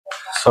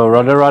So,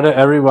 Radha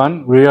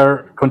everyone, we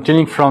are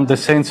continuing from the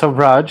Saints of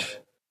Raj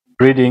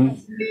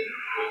reading,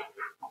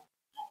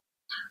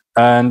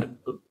 and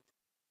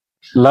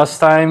last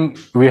time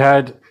we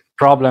had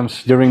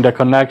problems during the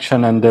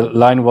connection and the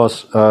line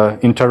was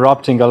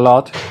interrupting a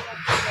lot.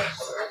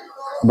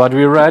 But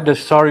we read the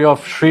story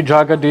of Sri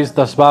Jagadisa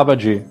Das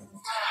Babaji,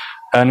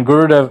 and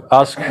Gurudev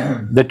asked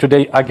that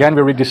today again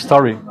we read this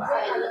story.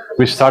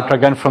 We start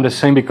again from the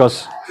same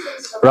because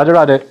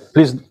Radha,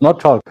 please not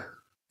talk.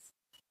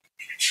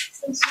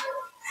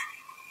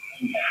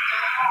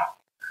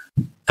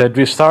 That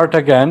we start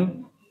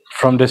again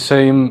from the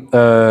same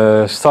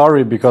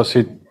story because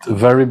it's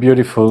very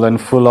beautiful and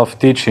full of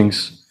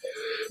teachings.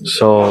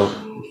 So,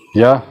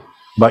 yeah,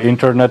 by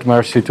internet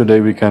mercy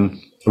today we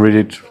can read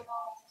it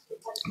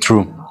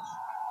through.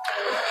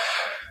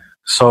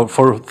 So,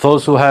 for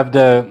those who have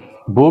the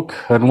book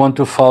and want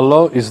to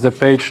follow, is the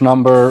page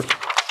number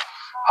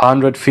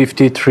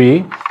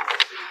 153,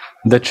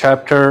 the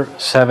chapter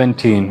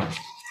 17.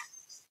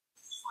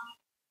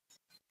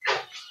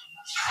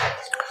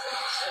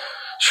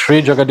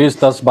 Sri Jagadisa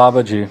Das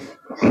Babaji.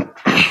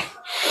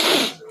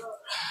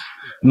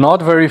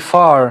 Not very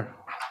far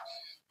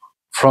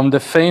from the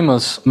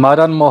famous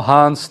Madan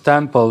Mohan's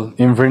temple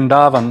in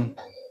Vrindavan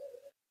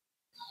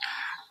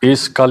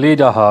is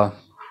Kalidaha,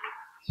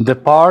 the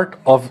part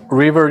of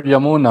river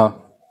Yamuna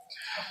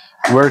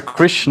where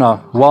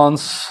Krishna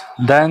once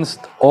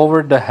danced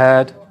over the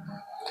head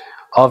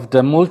of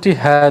the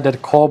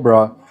multi-headed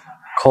cobra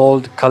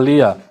called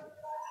Kaliya.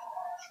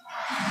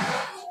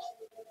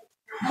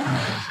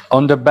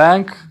 On the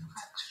bank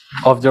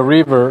of the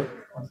river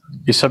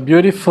is a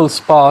beautiful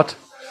spot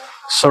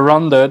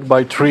surrounded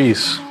by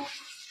trees.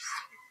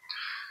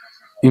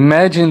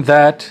 Imagine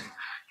that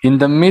in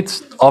the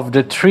midst of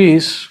the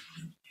trees,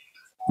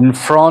 in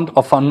front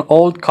of an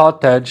old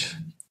cottage,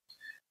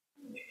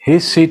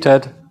 is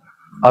seated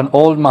an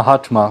old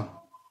Mahatma.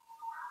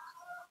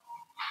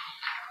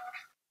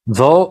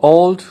 Though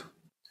old,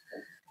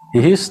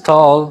 he is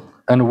tall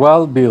and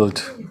well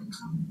built.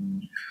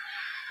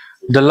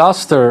 The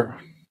luster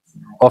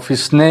of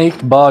his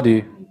naked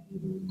body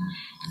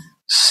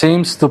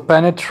seems to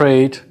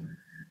penetrate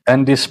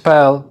and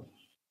dispel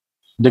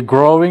the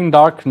growing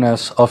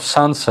darkness of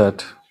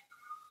sunset.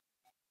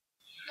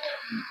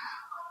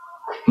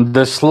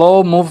 The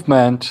slow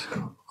movement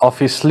of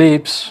his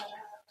lips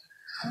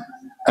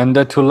and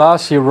the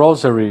Tulasi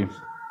rosary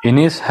in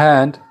his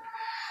hand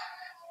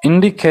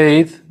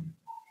indicate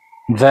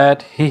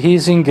that he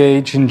is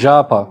engaged in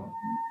japa.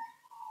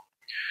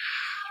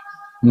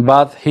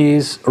 But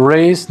his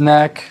raised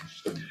neck,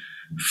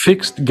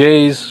 fixed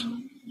gaze,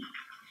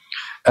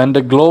 and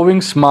the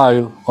glowing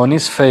smile on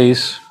his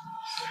face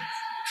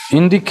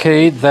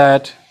indicate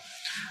that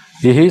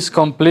he is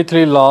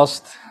completely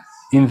lost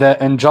in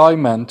the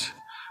enjoyment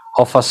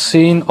of a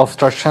scene of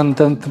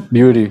transcendent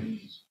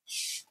beauty.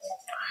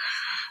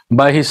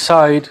 By his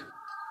side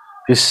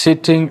is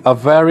sitting a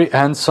very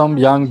handsome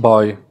young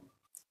boy,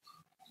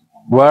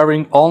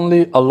 wearing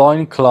only a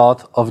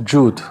loincloth of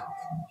jute.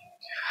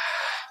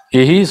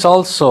 He is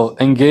also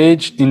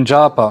engaged in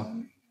japa.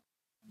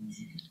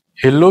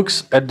 He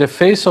looks at the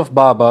face of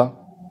Baba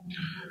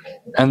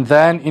and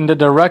then in the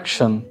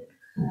direction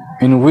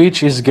in which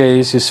his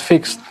gaze is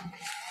fixed.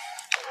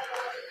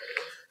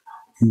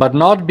 But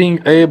not being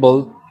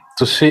able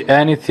to see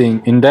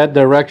anything in that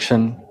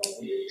direction,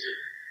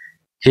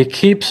 he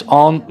keeps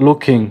on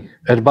looking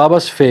at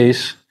Baba's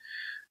face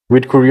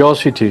with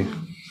curiosity.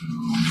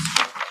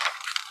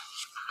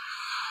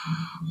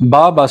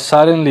 Baba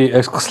suddenly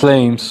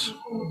exclaims,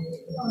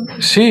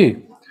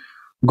 "See,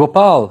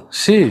 Gopal,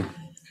 see,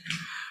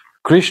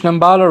 Krishna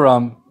and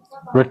Balaram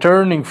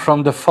returning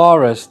from the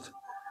forest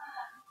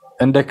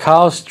and the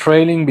cows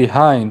trailing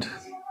behind.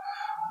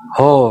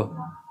 Oh,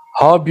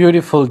 how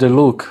beautiful they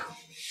look."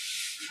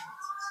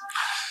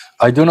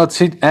 "I do not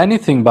see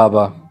anything,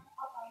 Baba,"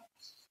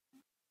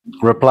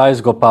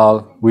 replies Gopal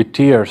with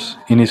tears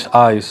in his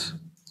eyes.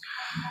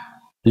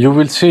 "You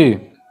will see,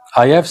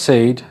 I have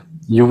said,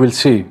 you will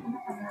see,"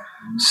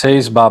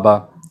 says Baba,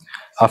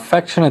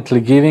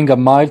 affectionately giving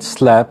a mild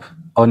slap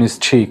on his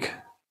cheek.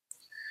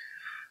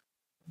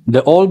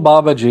 The old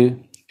Babaji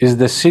is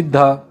the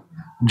Siddha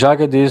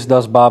Jagadisa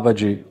Das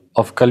Babaji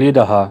of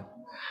Kalidaha,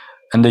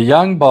 and the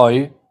young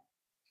boy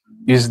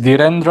is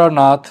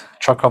Dhirendranath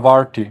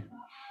Chakravarti,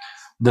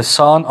 the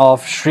son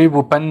of Sri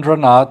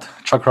Bhupendranath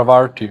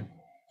Chakravarti,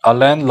 a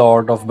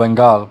landlord of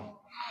Bengal.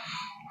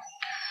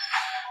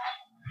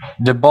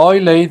 The boy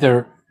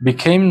later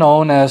became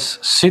known as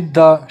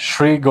Siddha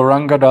Sri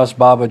Gaurangadas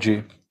Babaji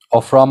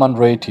of Raman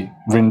Reti,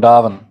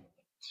 Vrindavan,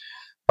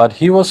 but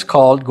he was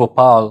called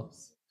Gopal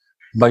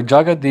by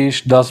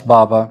Jagadish Das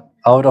Baba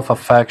out of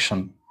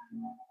affection.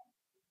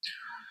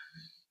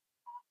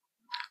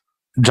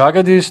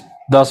 Jagadish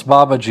Das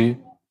Babaji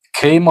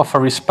came of a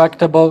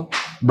respectable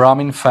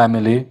Brahmin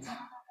family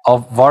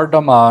of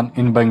Vardhaman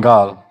in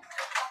Bengal.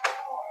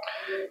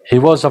 He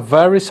was a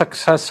very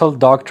successful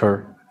doctor.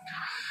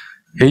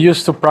 He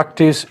used to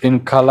practice in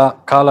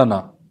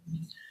Kalana.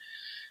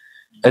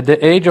 At the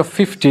age of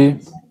 50,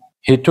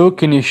 He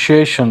took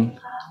initiation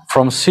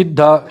from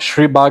Siddha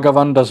Sri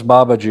Bhagavan Das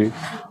Babaji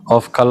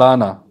of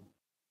Kalana.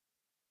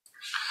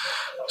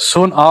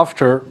 Soon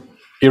after,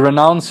 he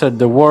renounced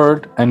the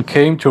world and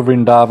came to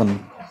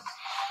Vrindavan.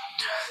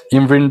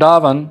 In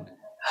Vrindavan,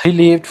 he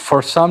lived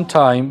for some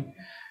time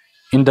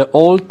in the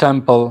old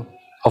temple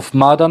of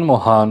Madan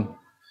Mohan,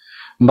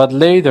 but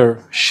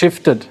later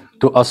shifted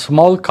to a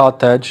small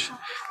cottage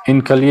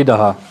in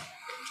Kalidaha.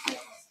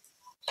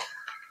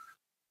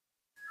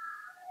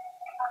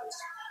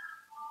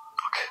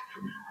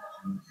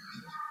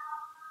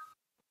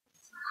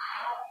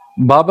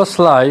 Baba's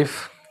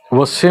life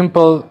was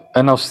simple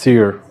and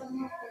austere.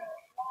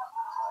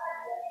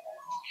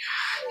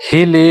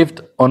 He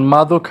lived on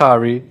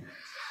Madhukari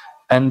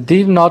and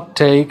did not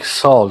take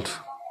salt.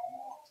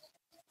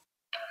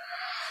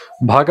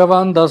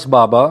 Bhagavan Das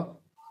Baba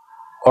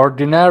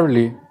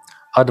ordinarily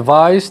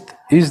advised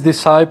his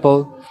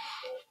disciple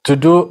to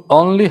do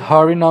only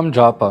Harinam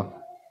Japa,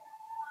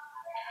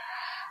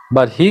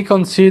 but he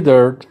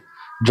considered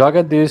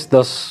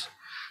Jagadisa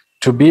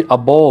to be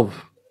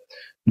above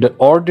the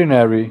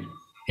ordinary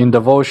in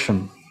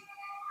devotion.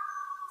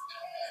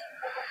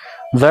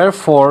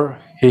 Therefore,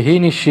 he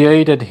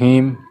initiated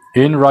him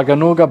in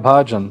Raganuga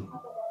Bhajan.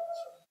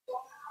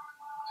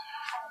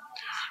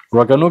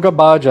 Raganuga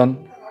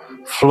Bhajan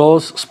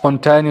flows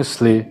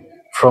spontaneously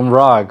from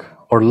rag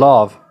or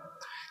love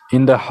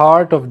in the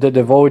heart of the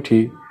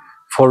devotee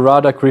for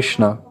Radha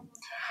Krishna,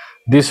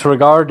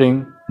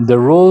 disregarding the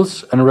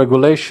rules and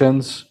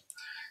regulations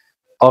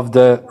of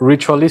the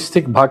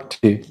ritualistic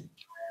bhakti,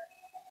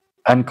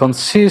 and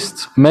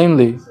consists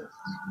mainly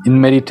in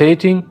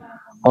meditating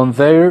on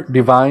their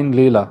divine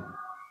lila.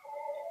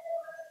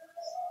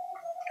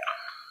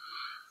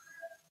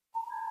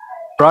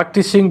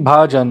 Practicing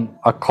bhajan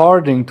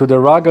according to the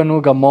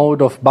Raganuga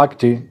mode of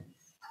bhakti,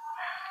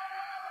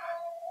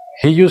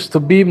 he used to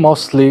be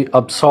mostly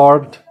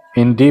absorbed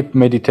in deep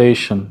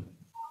meditation.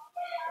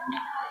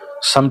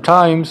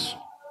 Sometimes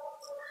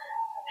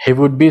he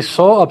would be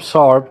so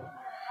absorbed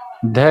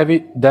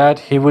that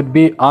he would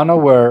be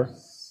unaware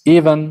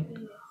even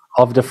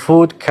of the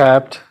food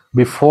kept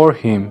before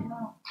him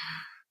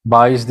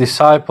by his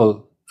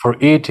disciple for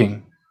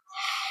eating,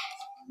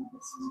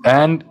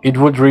 and it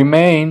would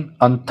remain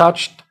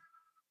untouched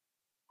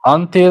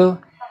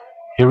until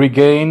he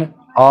regained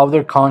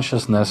outer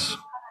consciousness.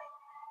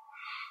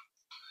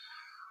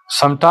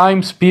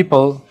 Sometimes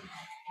people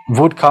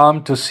would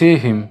come to see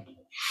him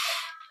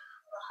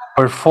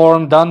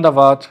perform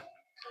dandavat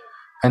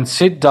and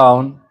sit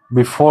down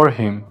before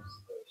him,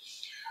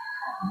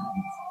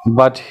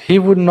 but he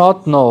would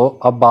not know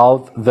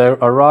about their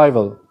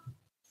arrival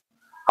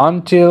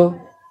until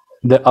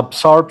the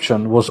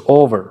absorption was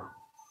over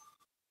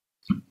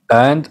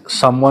and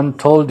someone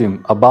told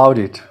him about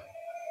it.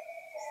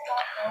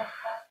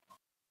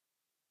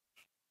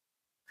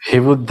 He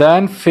would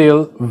then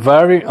feel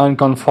very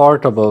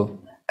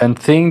uncomfortable and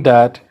think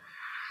that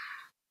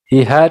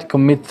he had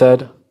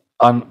committed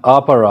an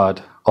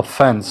aparad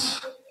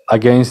offense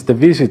against the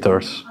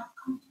visitors.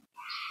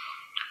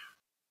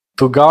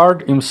 To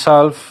guard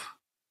himself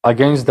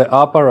against the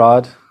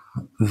aparad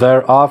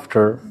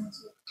thereafter,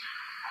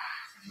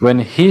 when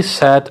he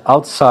sat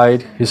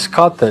outside his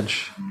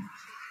cottage,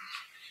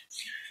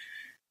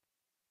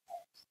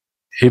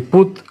 he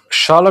put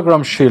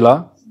Shalagram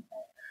Shila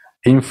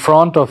in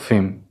front of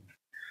him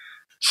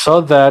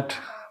so that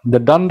the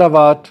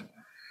dandavat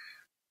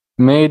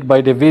made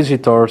by the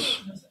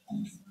visitors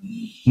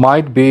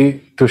might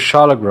be to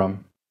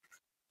Shalagram,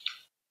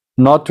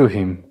 not to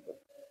him.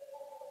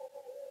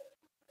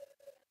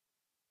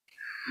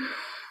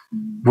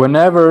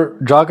 Whenever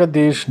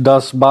Jagadish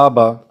Das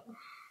Baba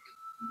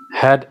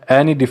had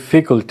any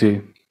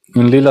difficulty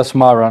in Lila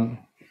Smaran,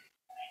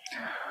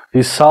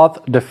 he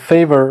sought the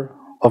favor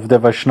of the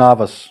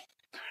Vaishnavas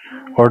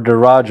or the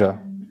Vraja,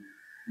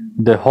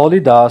 the holy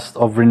dust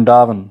of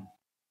Vrindavan.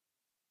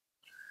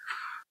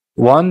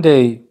 One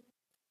day,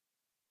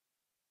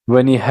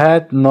 when he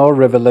had no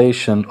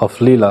revelation of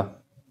Lila,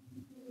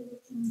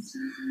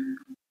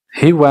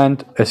 he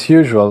went as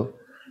usual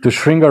to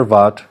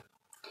Shringarvat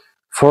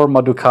for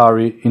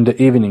Madhukari in the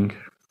evening.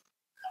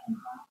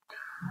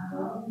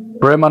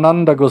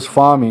 Premananda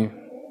Goswami,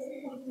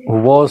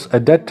 who was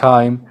at that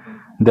time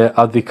the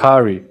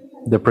Adhikari,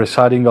 the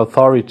presiding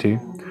authority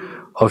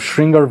of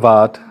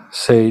Shringarvat,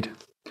 said,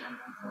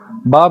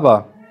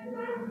 "Baba,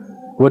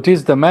 what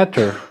is the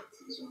matter?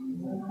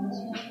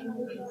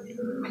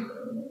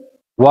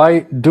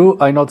 Why do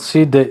I not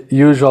see the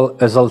usual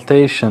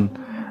exaltation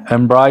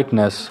and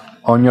brightness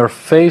on your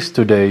face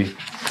today?"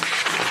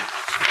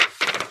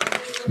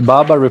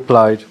 Baba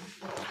replied,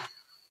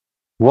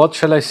 "What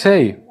shall I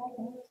say?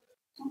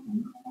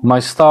 My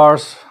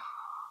stars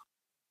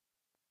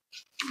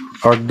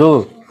are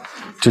dull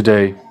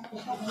today.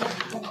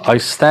 I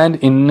stand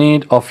in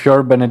need of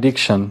your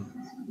benediction."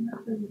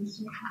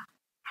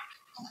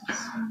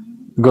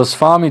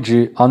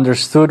 Goswamiji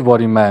understood what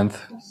he meant.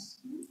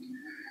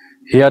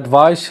 He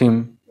advised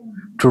him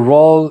to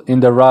roll in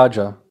the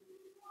Raja,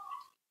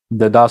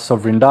 the Dasa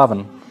of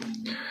Vrindavan.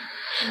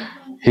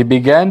 He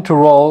began to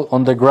roll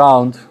on the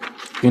ground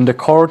in the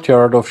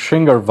courtyard of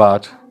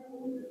Shringarvat.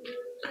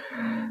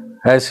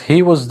 As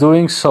he was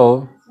doing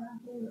so,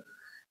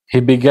 he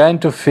began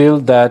to feel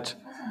that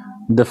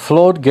the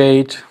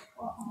floodgate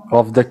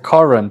of the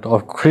current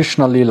of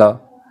Krishna Lila,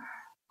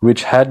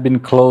 which had been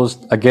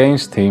closed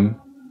against him,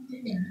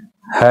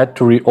 had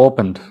to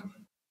reopened.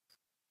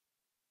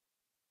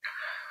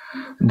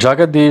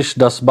 Jagadish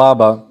Das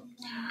Baba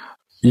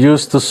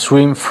used to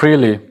swim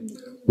freely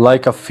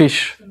like a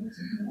fish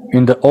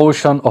in the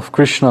ocean of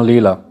Krishna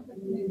Lila.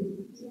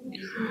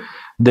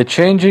 The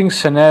changing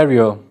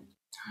scenario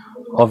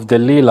of the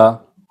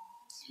Lila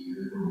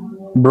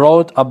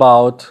brought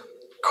about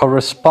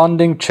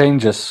corresponding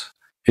changes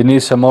in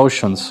his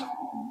emotions.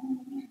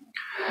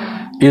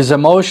 His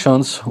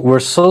emotions were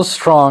so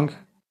strong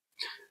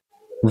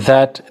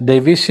that they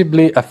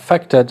visibly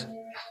affected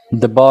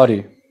the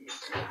body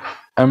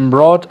and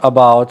brought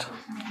about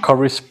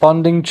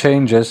corresponding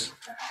changes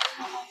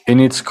in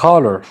its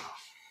color.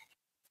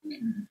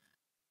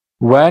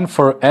 When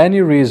for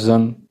any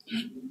reason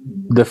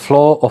the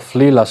flow of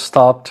Lila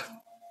stopped,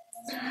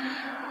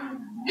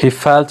 he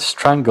felt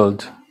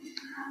strangled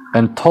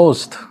and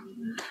tossed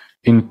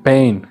in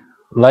pain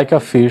like a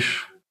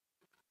fish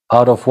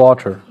out of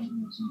water.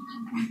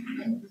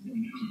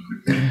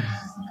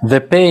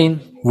 The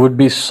pain would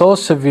be so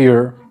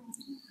severe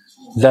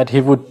that he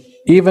would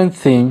even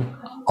think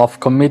of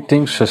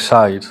committing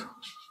suicide.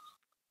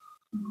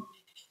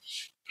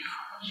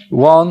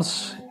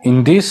 Once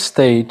in this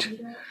state,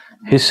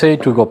 he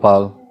said to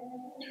Gopal,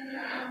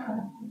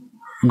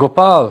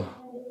 "Gopal,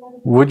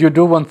 would you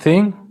do one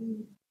thing?"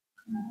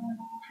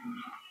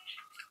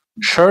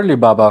 "Surely,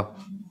 Baba.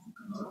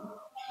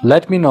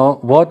 Let me know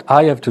what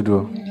I have to do."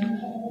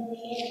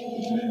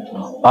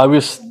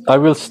 I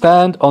will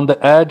stand on the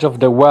edge of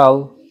the well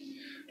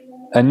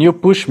and you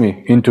push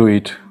me into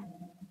it."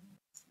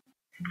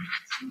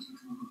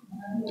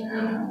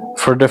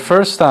 For the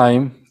first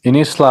time in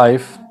his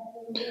life,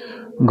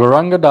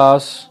 Gauranga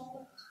Das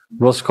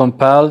was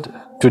compelled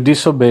to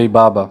disobey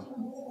Baba.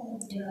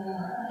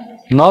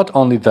 Not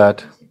only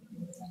that,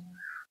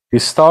 he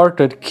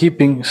started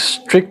keeping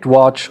strict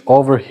watch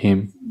over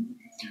him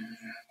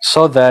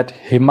so that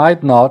he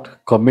might not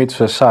commit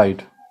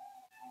suicide.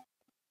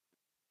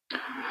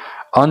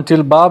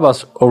 Until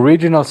Baba's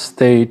original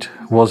state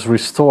was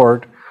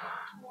restored,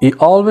 he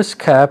always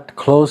kept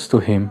close to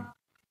him.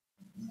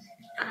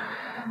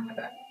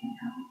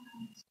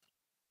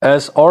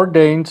 As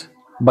ordained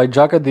by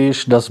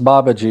Jagadish Das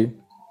Babaji,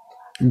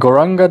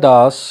 Gauranga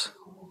Das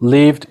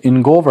lived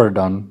in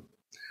Govardhan,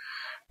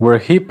 where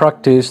he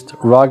practiced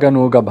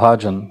Raganuga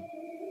Bhajan.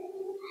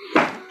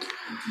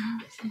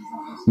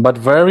 But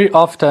very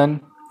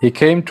often he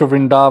came to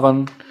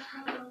Vrindavan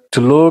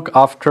to look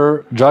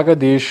after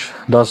Jagadish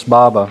Das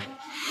Baba.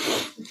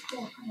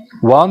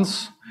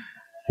 Once,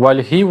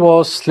 while he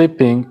was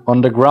sleeping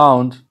on the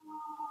ground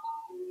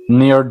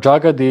near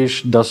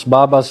Jagadish Das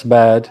Baba's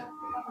bed,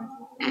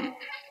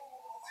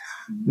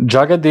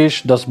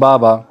 Jagadish Das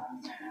Baba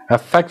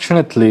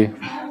affectionately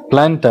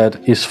planted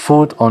his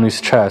foot on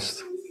his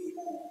chest.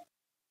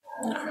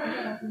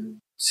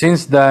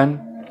 Since then,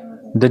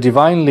 the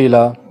divine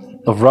Leela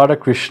of Radha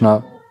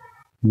Krishna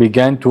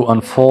began to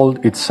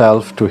unfold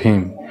itself to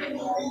him.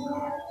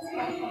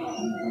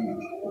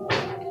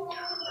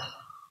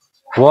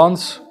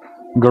 Once,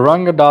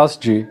 Gauranga Das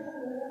Ji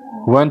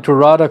went to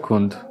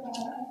Radhakund.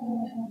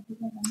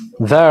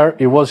 There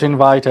he was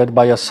invited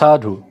by a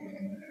sadhu,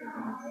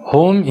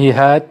 whom he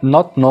had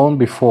not known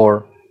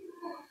before,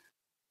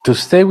 to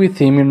stay with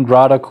him in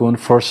Radhakund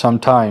for some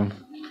time.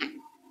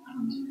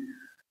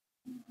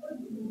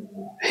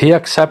 He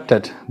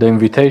accepted the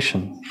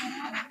invitation,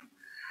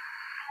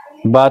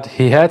 but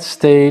he had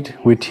stayed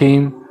with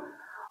him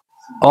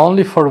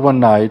only for one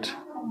night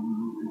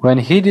when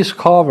he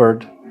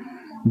discovered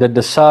that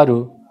the sadhu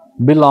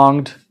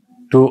belonged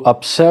to a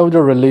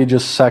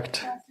pseudo-religious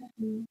sect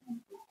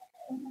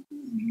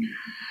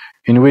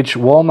in which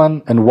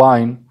woman and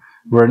wine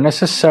were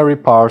necessary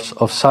parts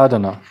of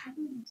sadhana.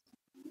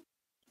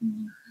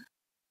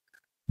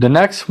 The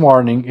next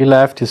morning he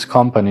left his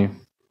company,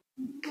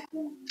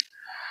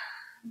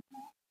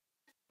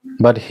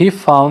 but he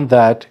found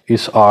that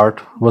his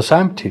heart was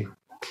empty.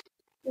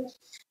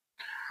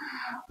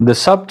 The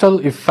subtle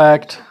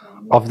effect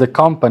of the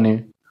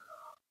company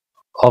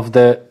of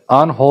the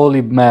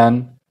unholy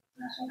man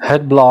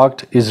had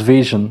blocked his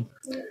vision,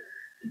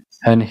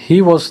 and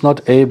he was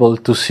not able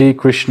to see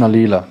Krishna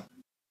Lila.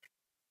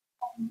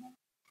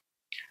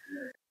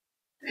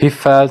 He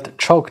felt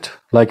choked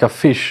like a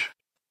fish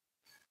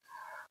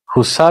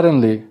who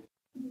suddenly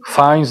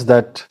finds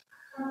that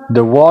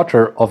the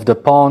water of the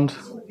pond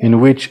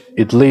in which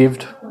it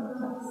lived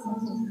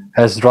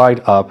has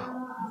dried up.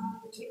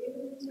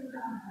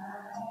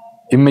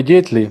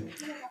 Immediately,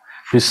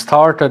 he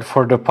started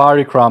for the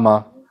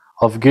parikrama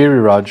of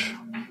Giriraj.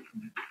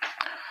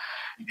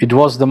 It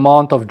was the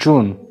month of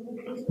June,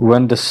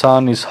 when the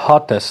sun is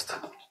hottest.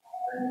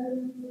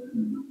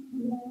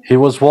 He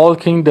was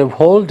walking the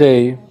whole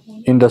day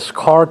in the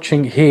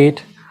scorching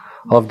heat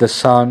of the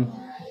sun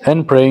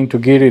and praying to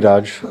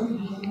Giriraj.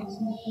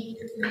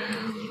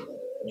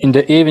 In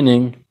the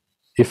evening,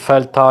 he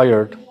felt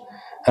tired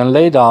and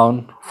lay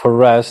down for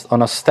rest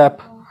on a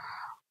step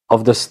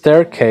of the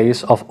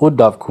staircase of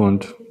Uddhav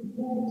Kund.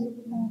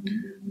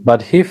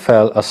 But he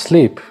fell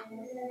asleep.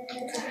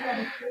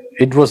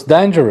 It was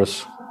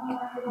dangerous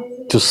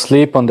to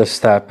sleep on the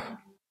step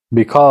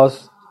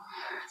because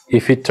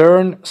if he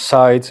turned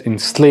sides in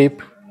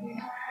sleep,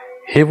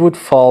 he would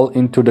fall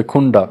into the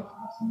Kunda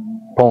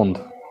pond.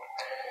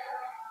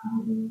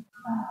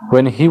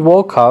 When he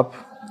woke up,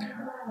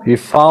 he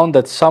found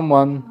that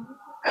someone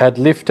had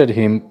lifted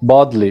him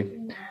bodily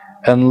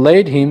and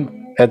laid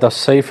him at a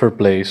safer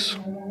place.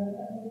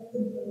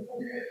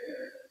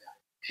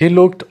 He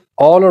looked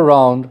all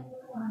around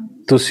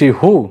to see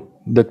who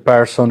that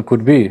person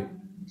could be.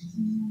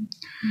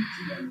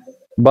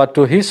 But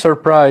to his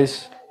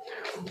surprise,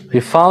 he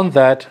found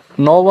that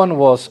no one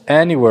was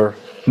anywhere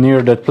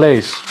near that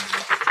place.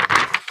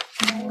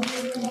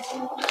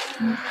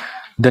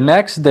 The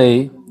next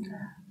day,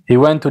 he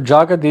went to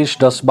Jagadish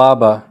Das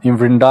Baba in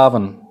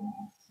Vrindavan.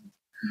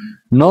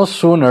 No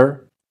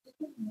sooner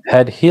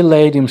had he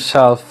laid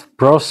himself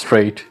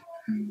prostrate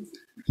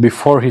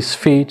before his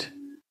feet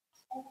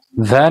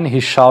than he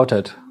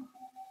shouted,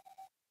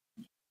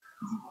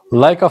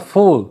 "Like a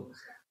fool,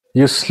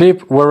 you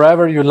sleep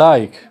wherever you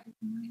like.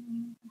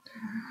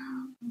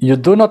 You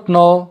do not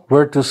know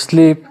where to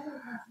sleep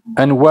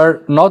and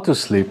where not to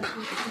sleep."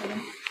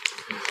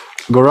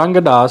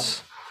 Gauranga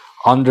Das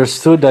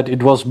understood that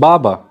it was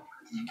Baba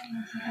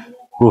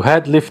who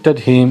had lifted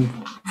him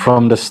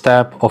from the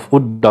step of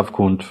Uddhav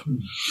Kund.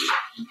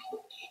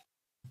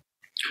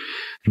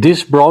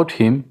 This brought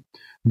him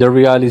the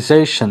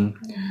realization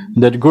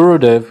that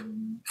Gurudev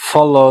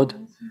followed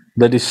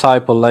the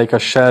disciple like a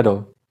shadow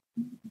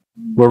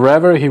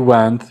wherever he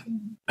went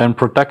and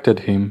protected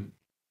him.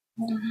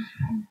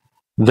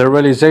 The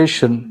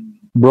realization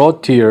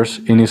brought tears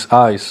in his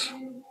eyes.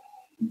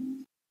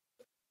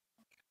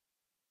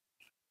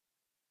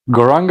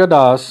 Gauranga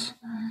Das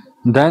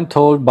then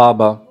told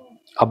Baba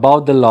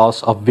about the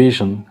loss of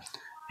vision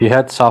he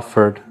had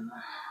suffered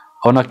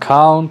on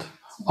account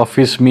of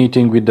his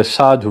meeting with the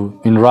sadhu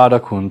in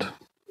Radhakund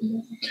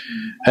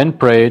and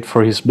prayed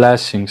for his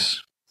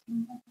blessings.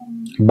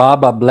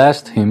 Baba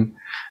blessed him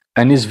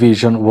and his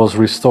vision was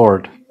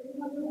restored.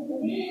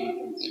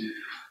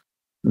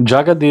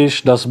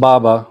 Jagadish Das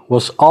Baba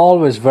was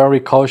always very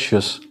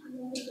cautious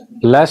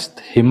lest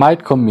he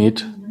might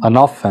commit an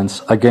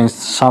offense against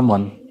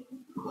someone.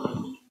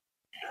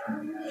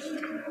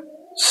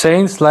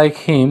 Saints like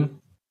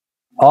him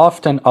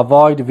often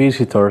avoid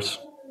visitors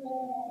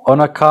on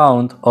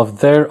account of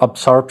their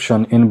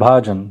absorption in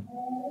bhajan.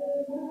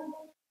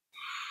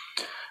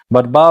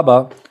 But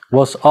Baba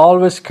was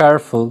always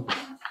careful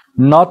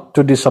not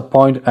to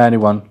disappoint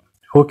anyone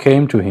who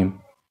came to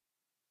him.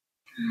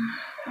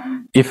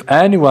 If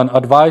anyone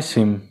advised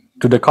him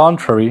to the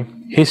contrary,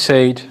 he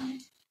said,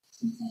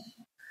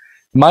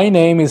 "My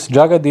name is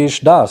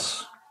Jagadish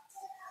Das,"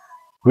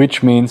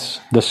 which means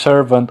the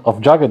servant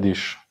of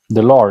Jagadish,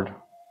 the Lord.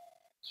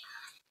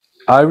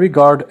 I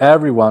regard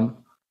everyone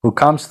who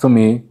comes to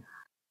me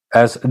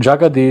as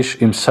Jagadish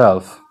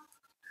himself,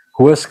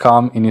 who has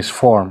come in his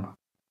form.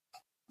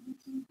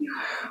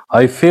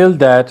 I feel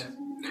that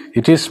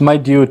it is my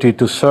duty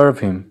to serve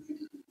him.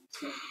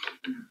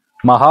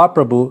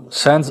 Mahaprabhu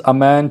sends a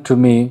man to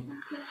me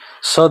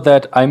so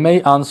that I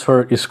may answer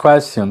his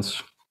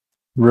questions,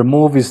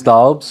 remove his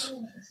doubts,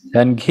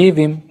 and give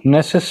him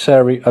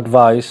necessary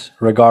advice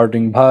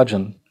regarding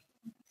bhajan.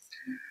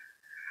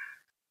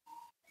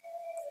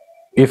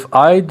 If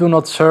I do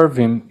not serve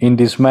him in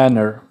this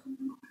manner,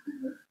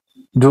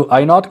 do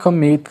I not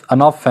commit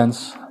an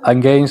offense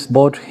against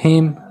both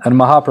him and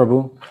Mahaprabhu?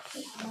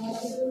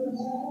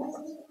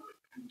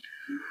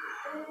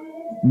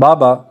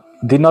 Baba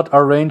did not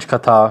arrange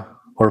katha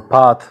or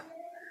path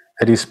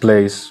at his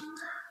place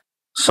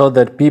so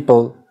that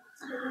people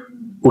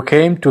who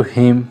came to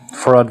him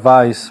for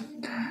advice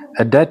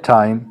at that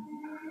time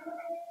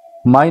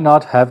might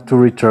not have to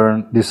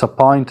return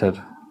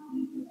disappointed.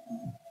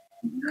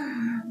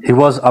 He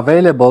was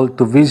available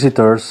to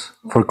visitors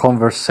for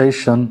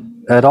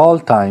conversation at all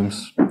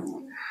times,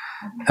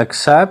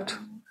 except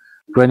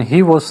when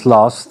he was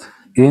lost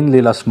in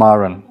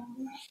Lilasmaran.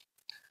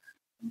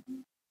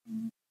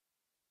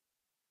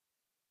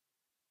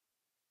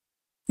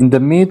 In the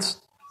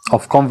midst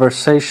of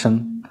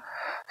conversation,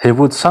 he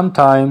would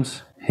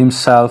sometimes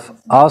himself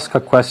ask a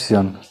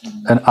question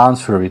and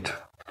answer it.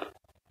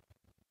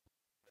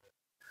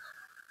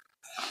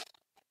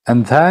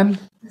 And then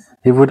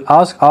he would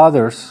ask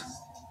others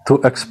to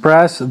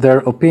express their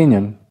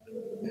opinion,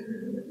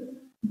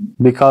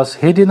 because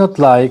he did not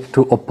like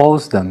to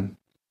oppose them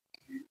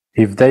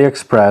if they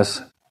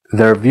express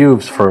their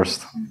views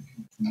first.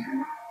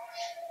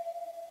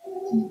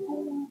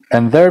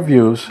 And their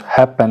views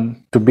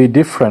happen to be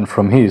different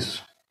from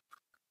his.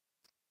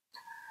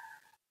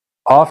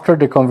 After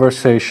the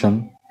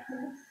conversation,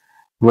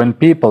 when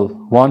people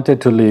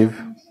wanted to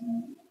leave,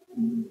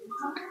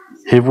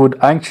 he would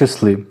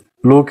anxiously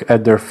look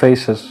at their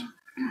faces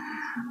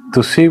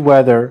to see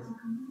whether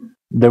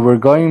they were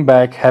going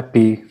back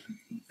happy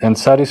and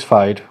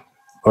satisfied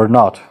or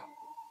not.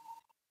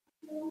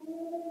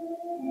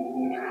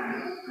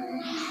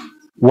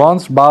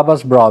 Once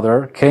Baba's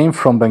brother came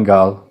from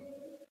Bengal.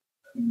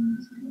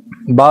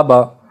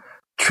 Baba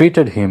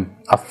treated him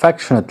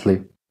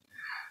affectionately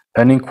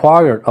and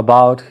inquired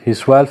about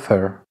his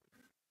welfare.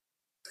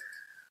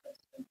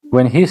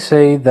 When he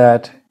said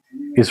that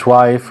his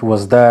wife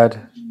was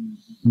dead,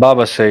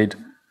 Baba said,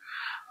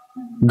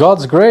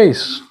 "God's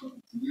grace,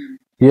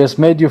 He has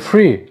made you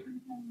free.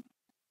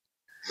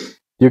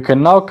 You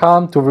can now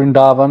come to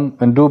Vrindavan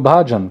and do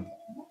bhajan."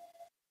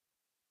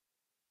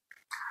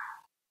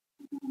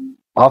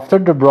 After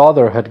the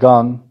brother had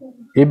gone,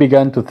 he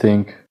began to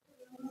think,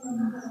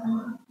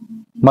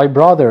 "My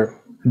brother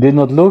did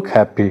not look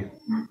happy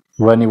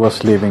when he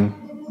was leaving.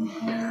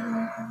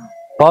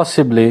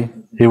 Possibly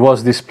he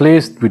was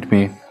displeased with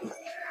me,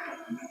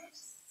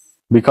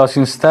 because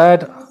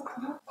instead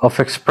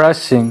of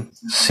expressing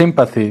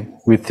sympathy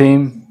with him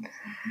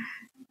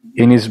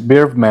in his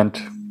bereavement,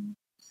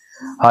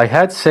 I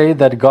had said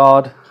that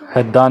God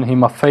had done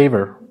him a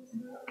favor.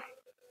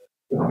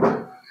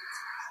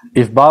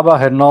 If Baba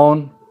had known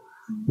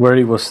where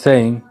he was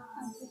staying,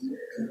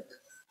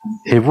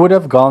 he would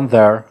have gone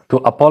there to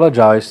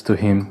apologize to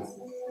him.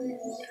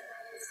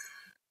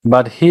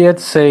 But he had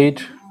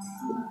said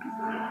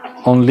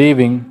on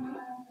leaving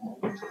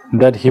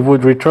that he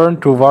would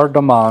return to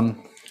Vardhaman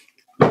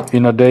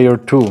in a day or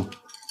two.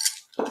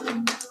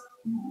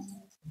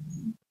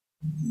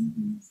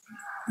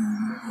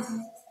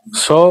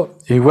 So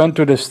he went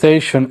to the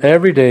station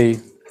every day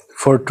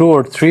for 2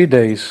 or 3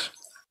 days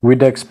with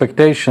the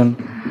expectation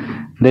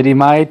that he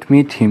might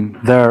meet him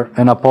there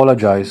and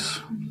apologize.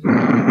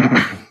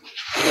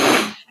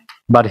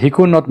 But he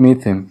could not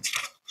meet him.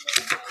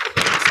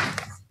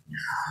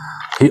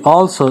 He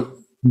also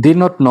did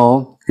not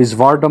know his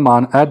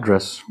Vardhaman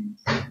address.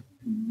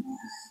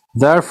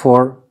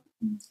 Therefore,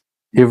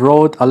 he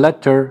wrote a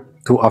letter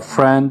to a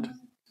friend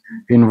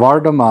in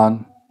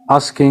Vardhaman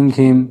asking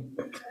him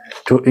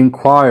to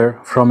inquire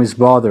from his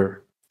brother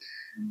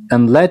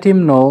and let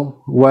him know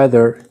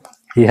whether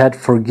he had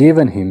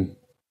forgiven him.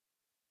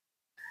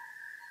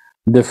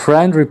 The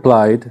friend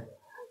replied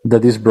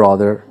that his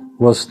brother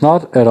was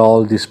not at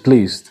all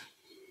displeased.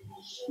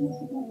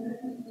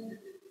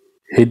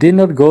 He did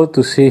not go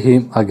to see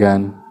him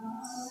again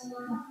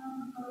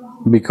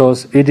because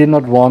he did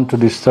not want to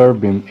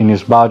disturb him in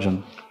his bhajan.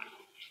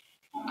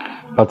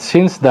 But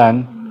since then,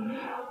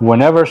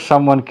 whenever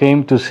someone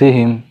came to see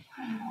him,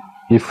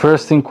 he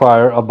first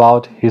inquired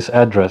about his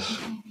address.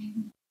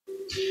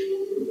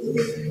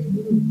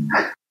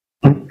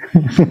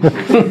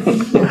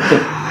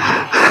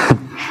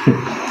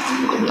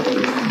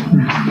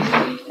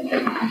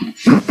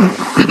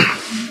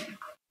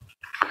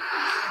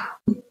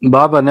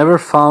 Baba never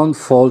found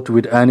fault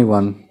with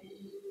anyone.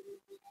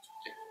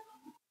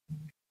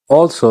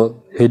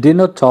 Also, he did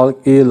not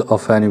talk ill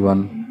of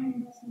anyone.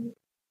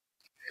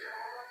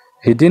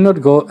 He did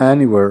not go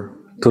anywhere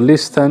to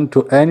listen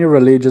to any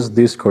religious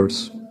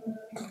discourse,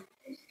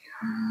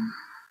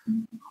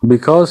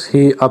 because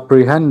he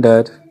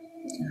apprehended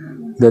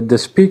that the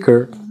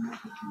speaker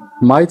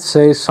might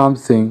say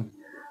something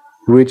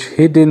which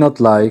he did not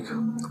like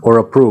or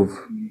approve,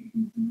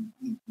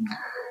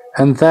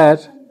 and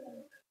that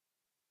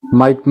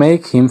might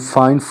make him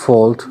find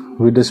fault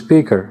with the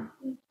speaker.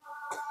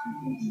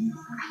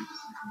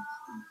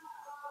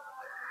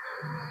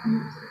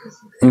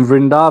 In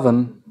Vrindavan,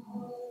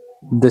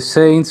 the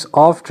saints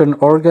often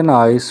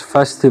organize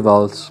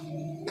festivals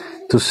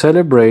to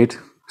celebrate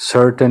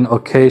certain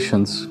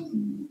occasions,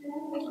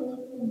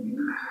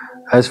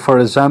 as for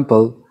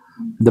example,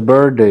 the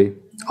birthday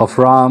of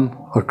Ram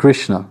or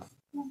Krishna.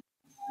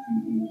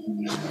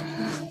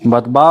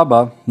 But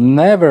Baba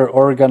never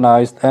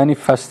organized any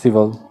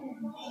festival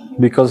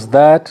because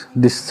that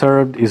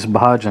disturbed his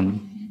bhajan.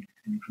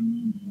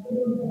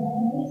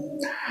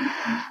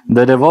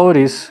 The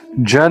devotees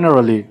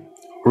generally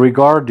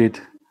regard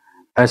it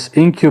as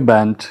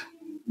incumbent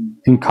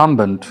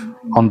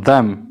on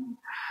them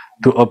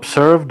to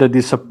observe the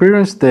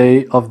disappearance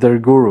day of their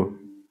guru.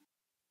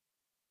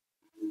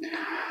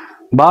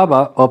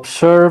 Baba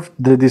observed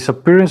the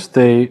disappearance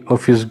day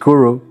of his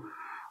guru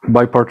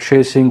by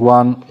purchasing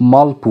one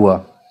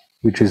malpua,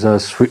 which is a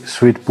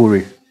sweet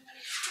puri,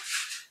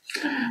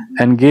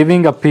 and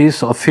giving a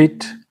piece of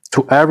it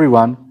to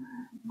everyone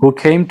who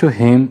came to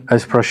him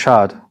as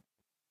prasad.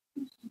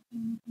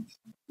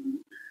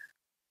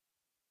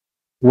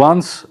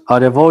 Once a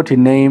devotee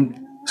named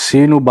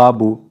Sinu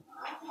Babu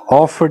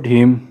offered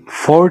him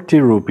 40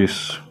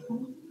 rupees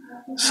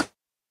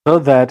so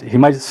that he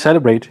might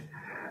celebrate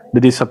the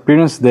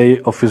disappearance day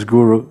of his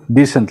guru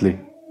decently.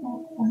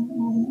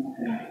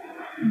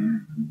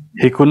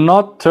 He could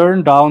not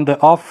turn down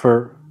the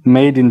offer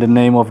made in the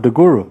name of the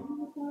guru.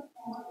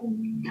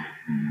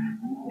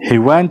 He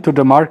went to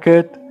the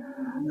market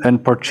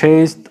and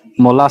purchased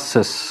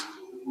molasses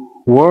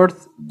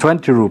worth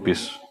 20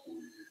 rupees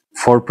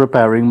for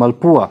preparing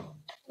malpua.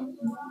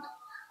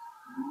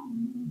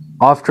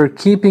 After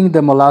keeping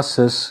the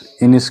molasses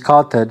in his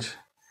cottage,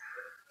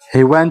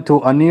 he went to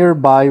a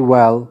nearby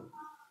well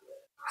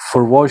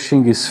for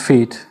washing his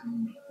feet,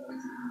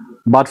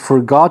 but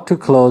forgot to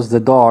close the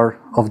door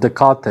of the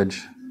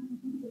cottage.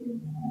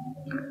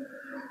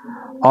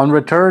 On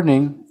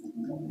returning,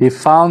 he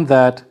found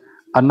that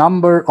a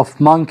number of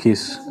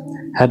monkeys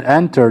had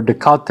entered the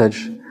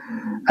cottage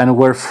and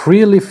were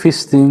freely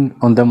feasting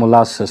on the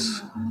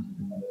molasses.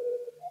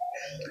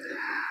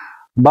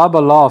 Baba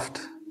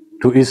laughed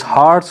to his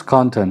heart's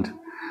content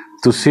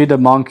to see the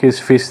monkeys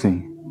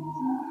feasting.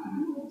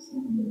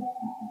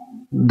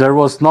 There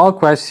was no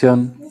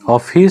question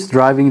of his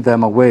driving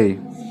them away,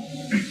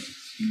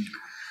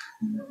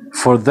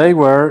 for they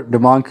were the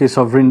monkeys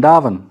of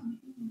Vrindavan,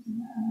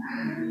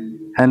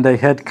 and they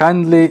had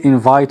kindly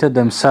invited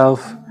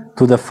themselves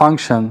to the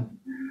function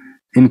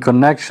in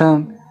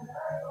connection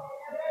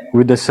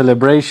with the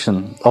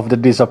celebration of the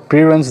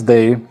disappearance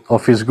day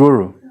of his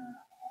guru.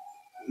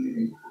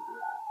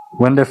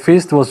 When the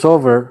feast was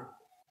over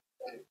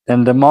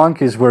and the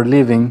monkeys were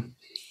leaving,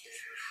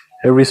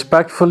 he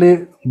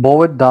respectfully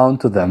bowed down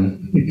to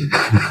them.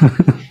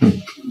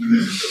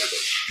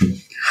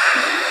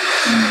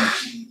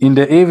 In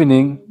the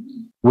evening,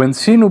 when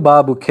Sinu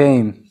Babu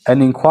came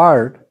and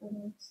inquired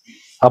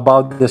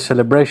about the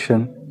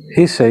celebration,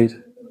 he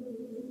said,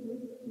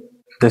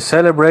 "The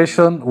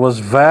celebration was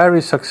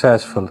very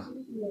successful.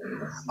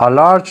 A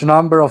large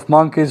number of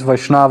monkeys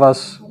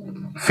Vaishnavas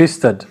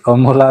feasted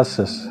on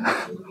molasses.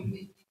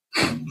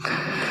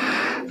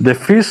 The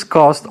feast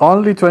cost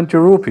only 20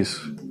 rupees.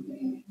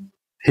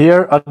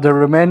 Here are the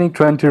remaining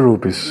 20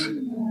 rupees,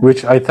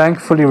 which I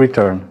thankfully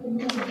return.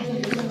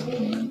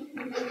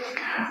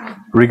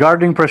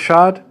 Regarding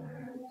prasad,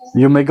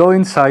 you may go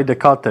inside the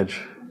cottage.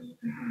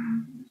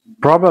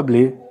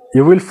 Probably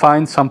you will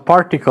find some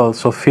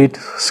particles of it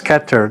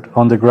scattered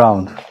on the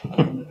ground."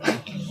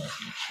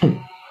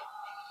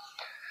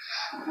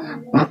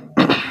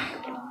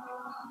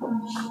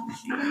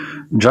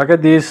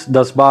 Jagadisa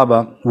Das Baba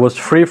was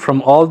free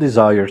from all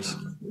desires.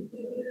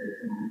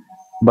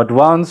 But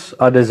once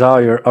a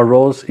desire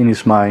arose in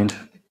his mind.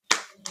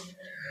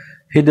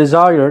 He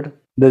desired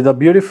that a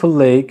beautiful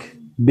lake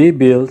be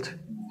built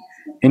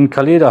in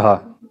Kalidaha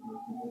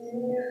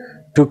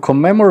to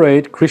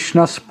commemorate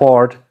Krishna's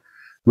sport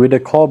with a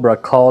cobra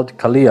called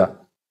Kalia.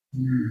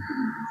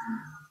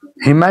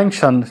 He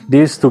mentioned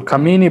this to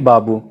Kamini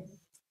Babu,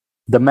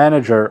 the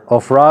manager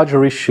of Raj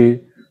Rishi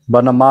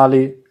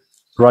Banamali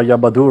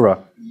Rayabadura.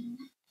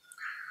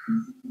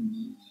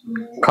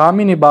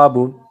 Kamini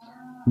Babu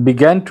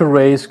began to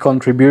raise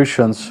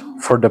contributions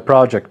for the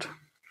project.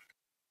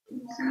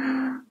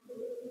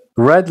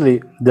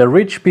 Readily, the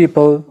rich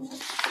people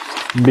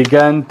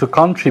began to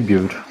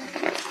contribute.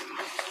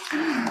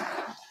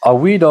 A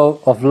widow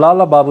of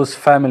Lala Babu's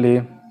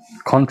family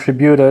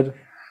contributed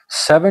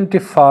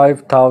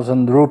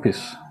 75,000 rupees.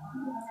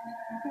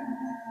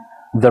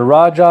 The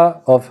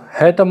Raja of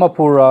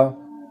Hetamapura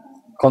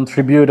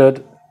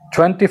contributed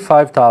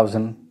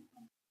 25,000.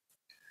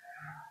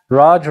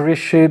 Raj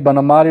Rishi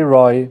Banamari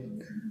Roy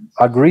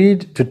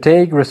agreed to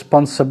take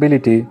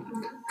responsibility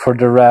for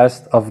the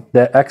rest of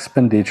the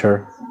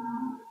expenditure.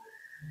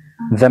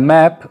 The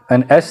map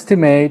and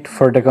estimate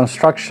for the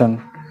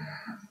construction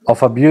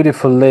of a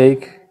beautiful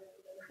lake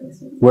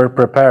were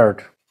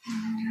prepared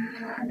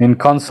in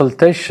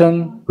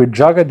consultation with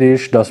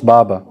Jagadish Das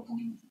Baba.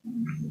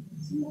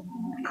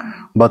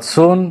 But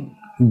soon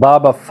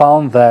Baba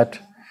found that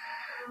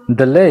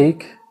the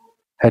lake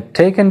had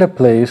taken the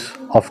place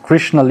of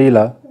Krishna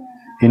Lila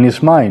in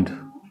his mind.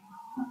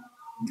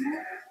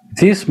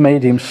 This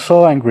made him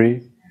so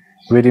angry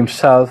with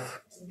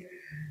himself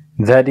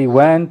that he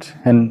went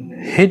and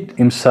hid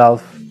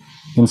himself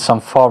in some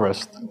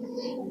forest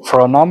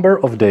for a number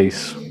of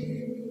days.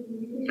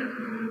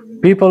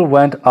 People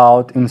went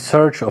out in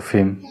search of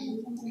him,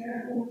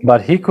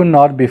 but he could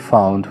not be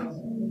found.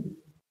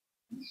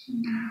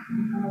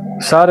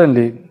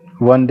 Suddenly,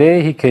 one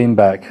day he came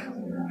back.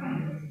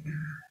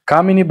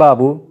 Kamini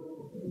Babu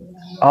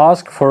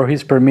asked for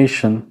his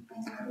permission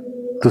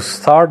to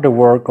start the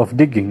work of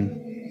digging.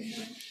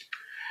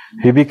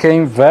 He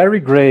became very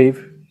grave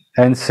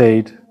and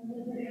said,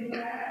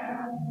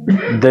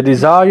 "The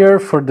desire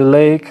for the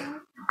lake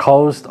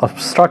caused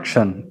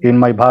obstruction in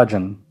my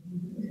bhajan.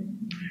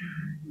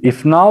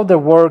 If now the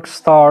work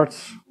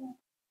starts,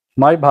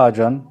 my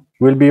bhajan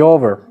will be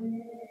over.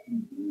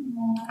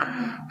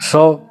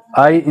 So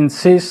I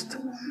insist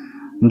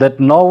that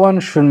no one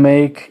should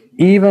make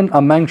even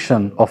a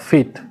mention of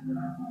it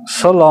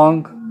so long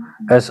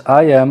as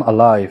I am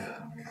alive."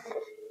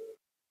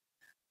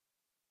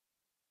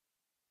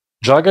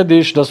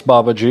 Jagadish Das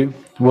Babaji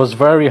was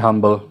very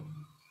humble.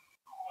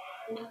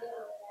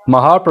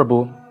 Mahaprabhu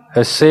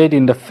has said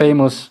in the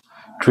famous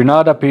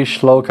Trinadapi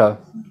Shloka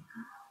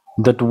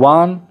that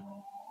one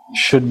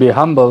should be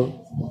humble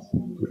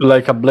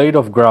like a blade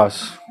of grass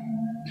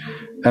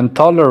and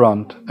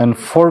tolerant and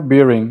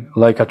forbearing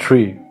like a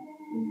tree.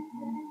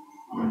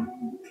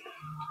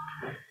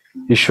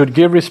 He should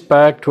give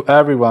respect to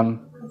everyone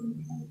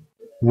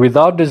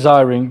without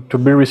desiring to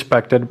be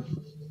respected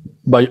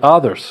by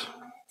others.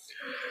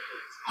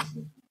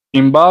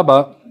 In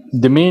Baba,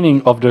 the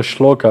meaning of the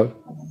shloka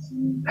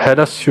had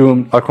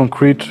assumed a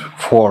concrete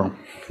form.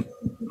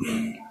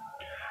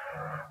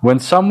 When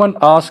someone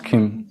asked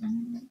him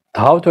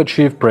how to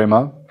achieve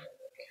prema,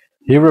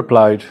 he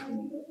replied,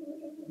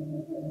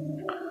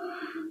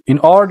 "In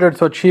order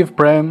to achieve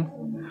prema,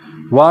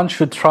 one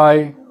should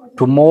try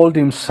to mold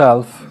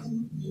himself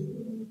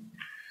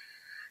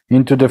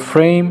into the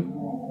frame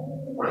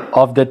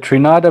of the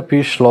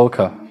Trinadapi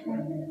shloka.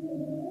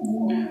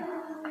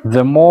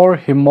 The more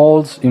he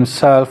molds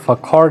himself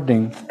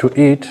according to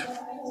it,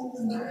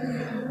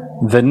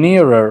 the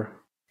nearer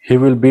he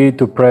will be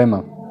to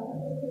prema.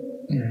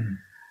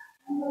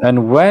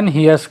 And when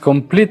he has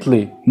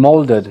completely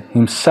molded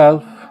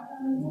himself,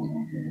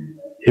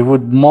 he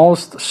would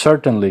most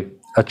certainly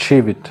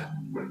achieve it."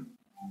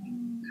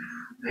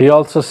 He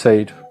also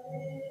said,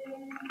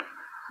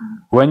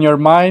 "When your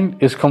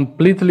mind is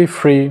completely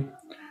free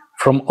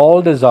from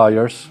all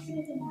desires,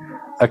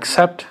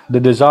 except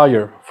the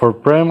desire for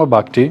prema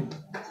bhakti,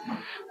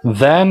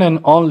 then and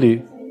only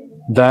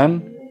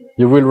then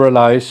you will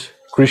realize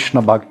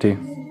Krishna bhakti."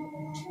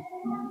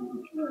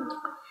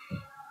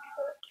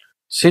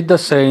 Siddha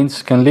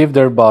saints can leave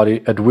their body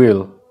at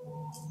will.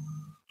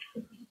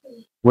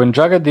 When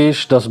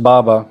Jagadish Das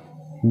Baba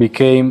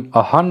became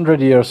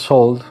 100 years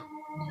old,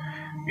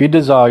 he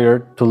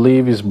desired to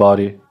leave his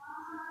body.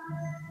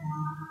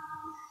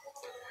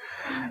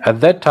 At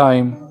that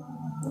time,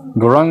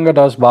 Gauranga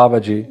Das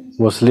Babaji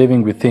was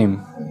living with him.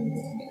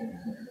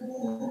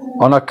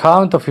 On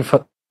account of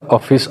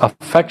his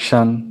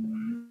affection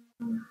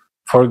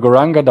for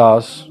Gauranga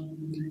Das,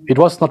 it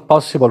was not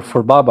possible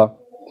for Baba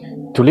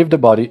to leave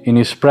the body in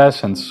his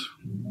presence.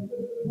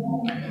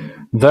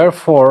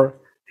 Therefore,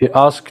 he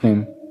asked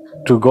him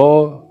to go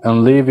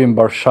and live in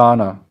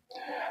Barshana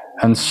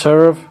and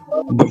serve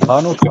the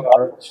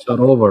Bhanukar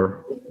Sarovar,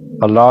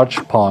 a large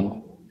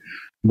pond,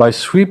 by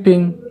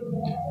sweeping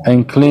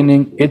and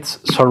cleaning its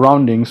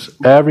surroundings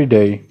every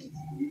day.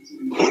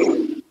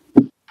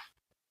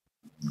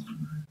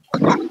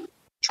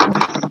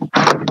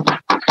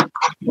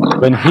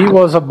 When he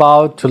was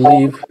about to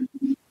leave,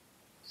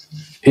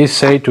 he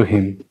said to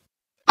him,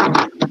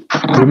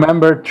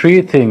 "Remember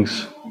three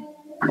things.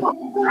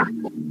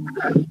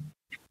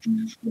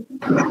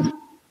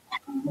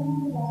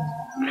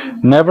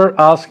 Never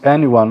ask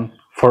anyone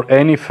for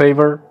any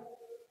favor.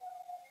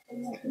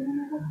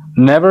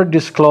 Never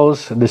disclose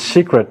the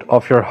secret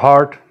of your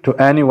heart to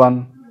anyone.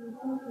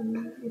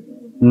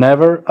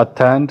 Never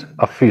attend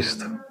a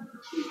feast."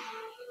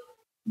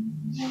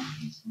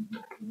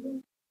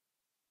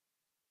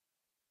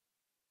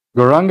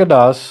 Gauranga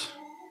Das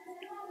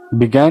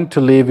began to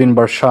live in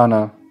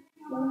Barshana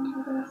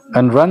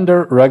and render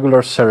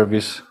regular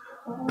service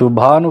to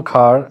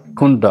Bhanukar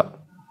Kunda.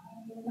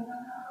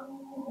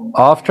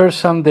 After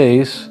some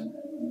days,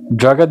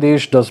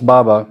 Jagadish Das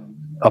Baba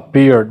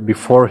appeared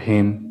before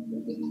him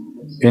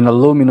in a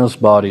luminous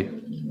body.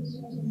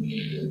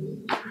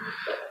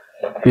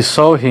 He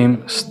saw him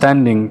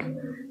standing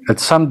at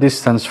some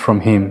distance from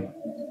him,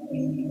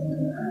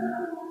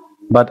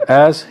 but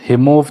as he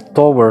moved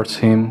towards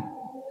him,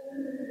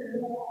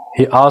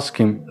 he asked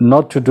him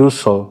not to do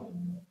so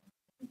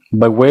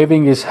by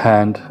waving his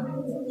hand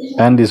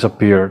and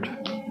disappeared.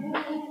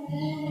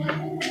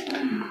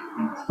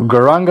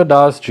 Gauranga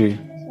Das Ji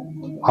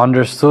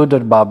understood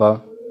that Baba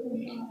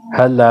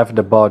had left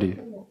the body.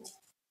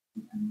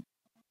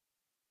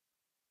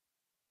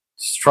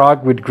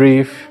 Struck with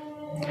grief,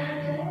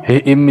 he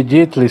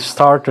immediately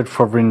started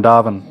for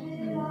Vrindavan.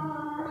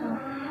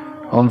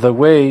 On the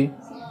way,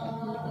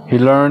 he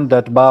learned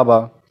that Baba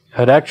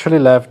had actually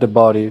left the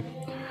body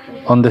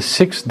on the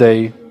 6th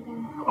day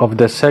of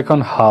the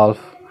second half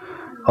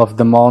of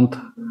the month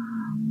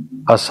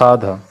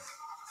Asadha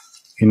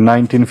in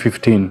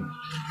 1915.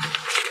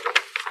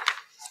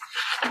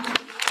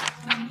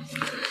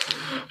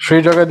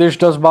 Shri Jagadish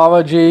Das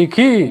Baba Ji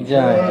ki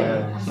Jai.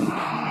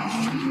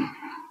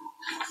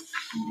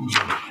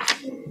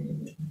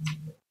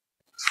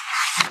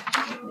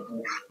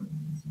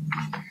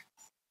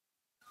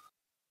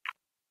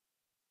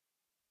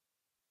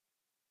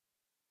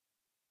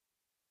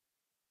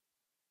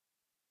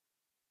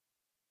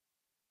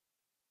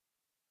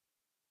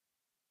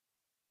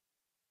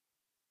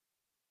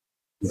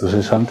 To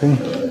say something?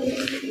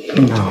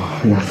 No,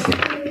 nothing.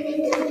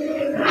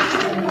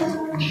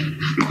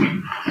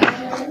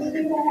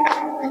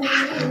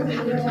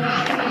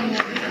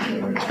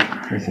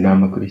 Krishna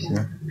Rama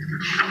Krishna.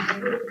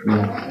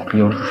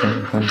 You want to say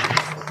something?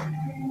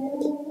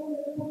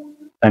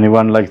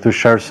 Anyone like to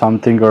share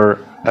something or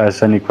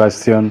ask any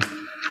question?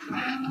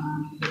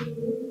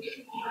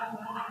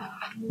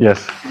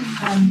 Yes.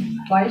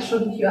 Why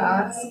shouldn't you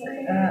ask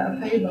a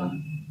favor?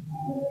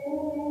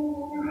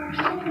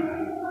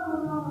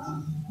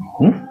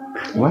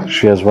 What?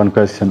 She has one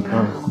question.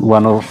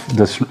 One of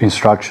the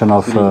instruction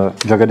of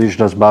Jagadish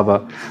Das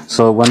Baba.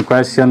 So one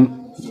question,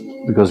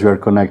 because we are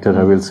connected,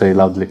 I will say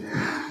loudly.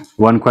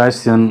 One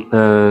question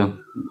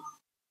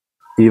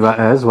Eva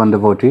as one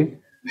devotee.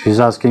 She's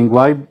asking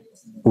why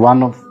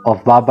one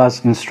of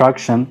Baba's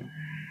instruction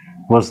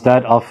was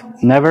that of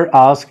never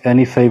ask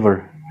any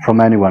favor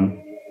from anyone.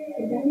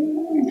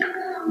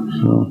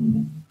 So,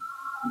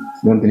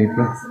 You want to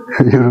reply?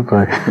 you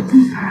reply.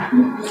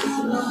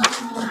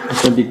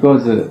 So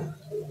because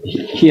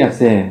here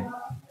say,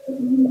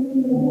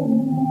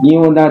 in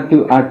order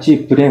to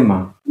achieve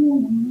prema,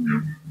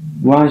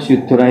 one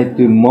should try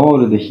to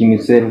mold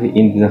himself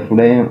into the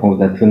flame of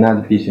the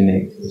Tunadpi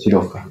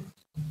Shiloka.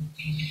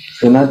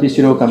 Tunadpi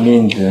Shiloka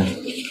means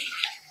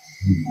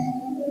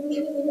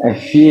I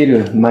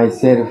feel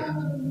myself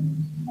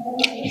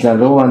the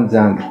lower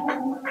than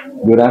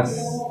grass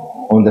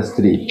on the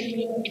street.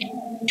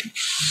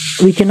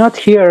 We cannot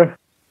hear.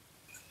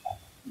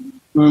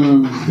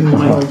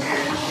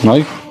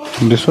 Mike,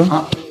 this one?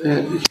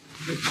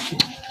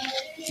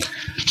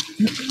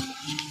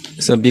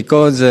 So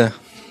because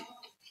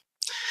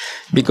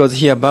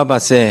here Baba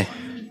say,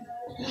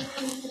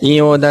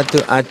 in order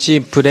to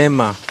achieve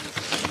prema,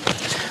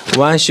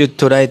 one should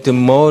try to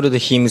mold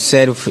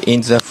himself in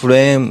the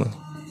frame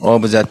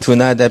of the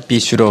Tunadapi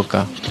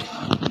Shloka.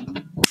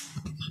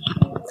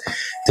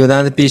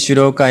 Tunadapi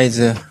Shloka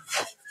is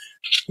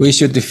we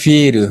should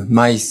feel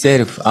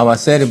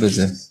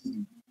ourselves,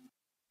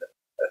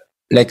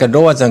 like a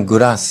lower than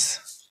grass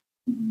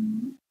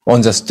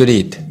on the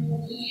street.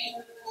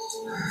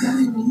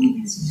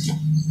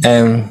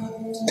 And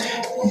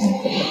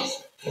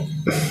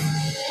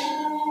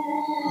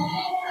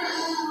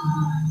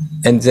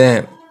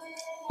then,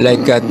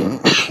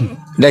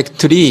 like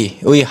tree,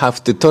 we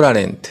have to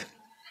tolerate.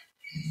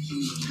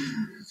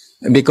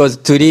 Because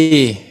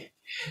tree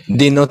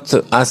did not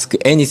ask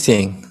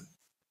anything.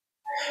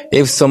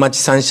 If so much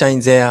sunshine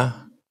there,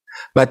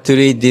 but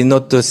tree did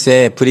not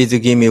say, please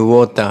give me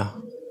water,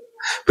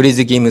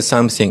 please give me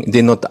something,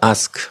 did not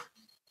ask.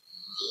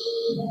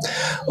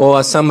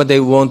 Or somebody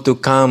want to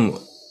come,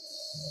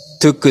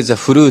 took the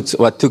fruits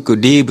or took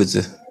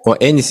leaves or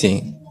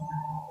anything,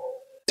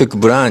 took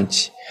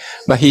branch,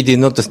 but he did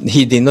not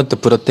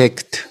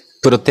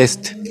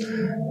protest.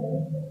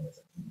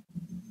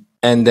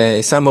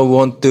 And someone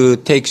want to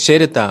take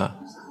shelter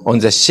on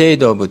the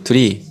shade of a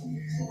tree.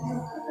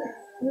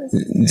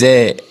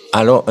 They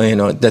allow,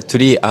 the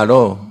tree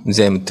allow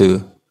them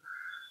to.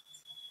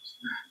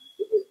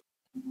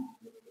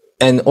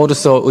 And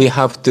also we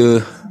have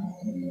to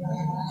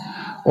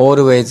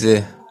always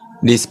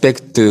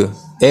respect to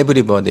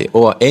everybody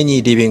or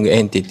any living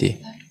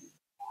entity.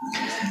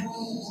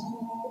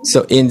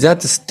 So in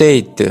that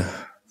state,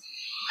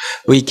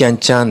 we can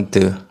chant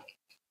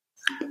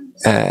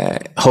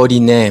holy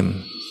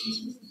name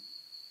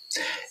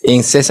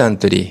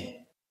incessantly.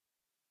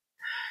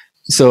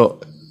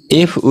 So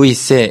if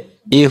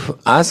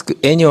ask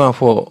anyone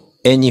for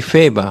any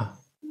favor,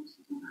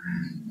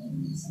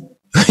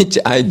 which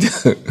I do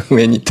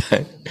many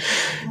times,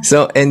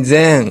 so and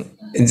then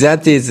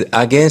that is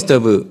against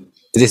of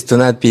this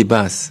Tunadpi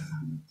verse.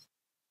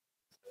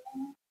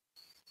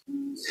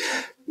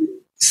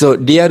 So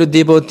real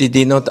devotee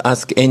did not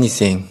ask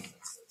anything,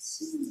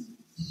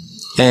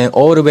 and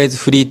always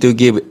free to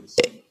give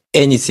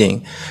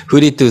anything,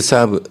 free to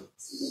serve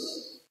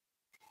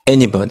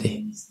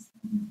anybody.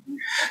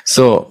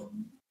 So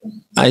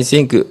I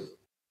think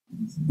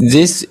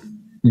this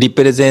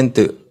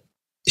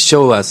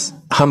show us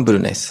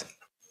humbleness.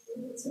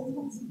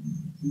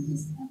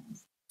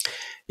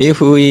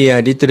 If we are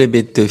a little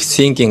bit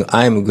thinking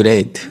I'm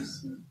great,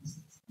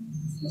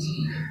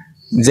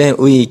 then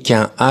we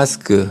can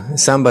ask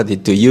somebody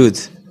to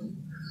use,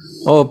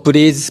 oh,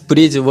 please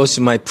wash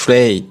my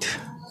plate.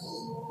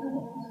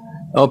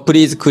 Oh,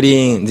 please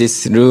clean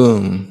this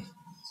room.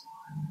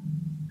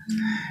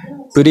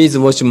 Please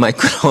wash my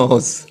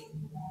clothes.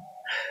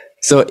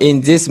 So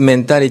in this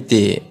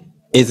mentality,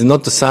 it's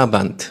not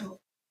servant,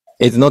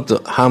 it's not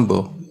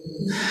humble.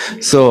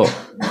 So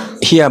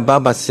here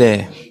Baba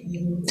say,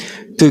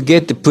 to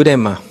get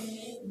prema,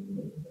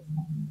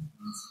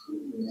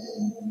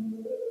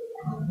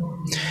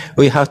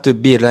 we have to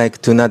be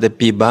like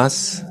Tunadapi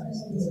Bas,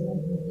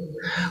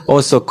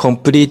 also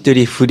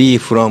completely free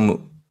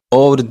from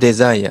all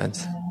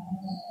desires.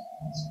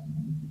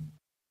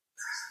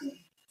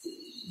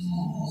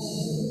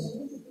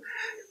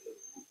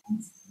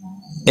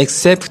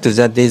 Except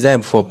the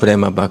desire for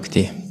prema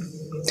bhakti.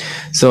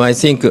 So I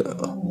think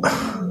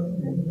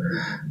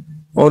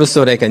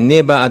also like I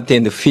never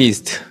attend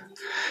feast.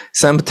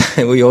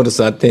 Sometimes we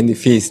also attend the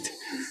feast.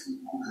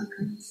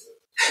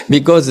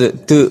 Because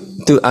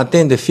to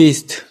attend the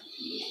feast,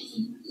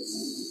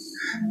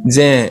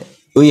 then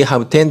we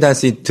have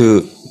tendency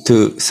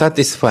to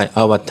satisfy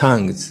our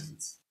tongues.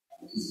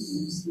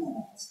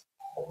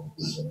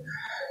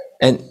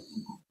 And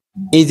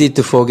easy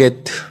to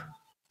forget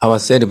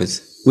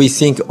ourselves. We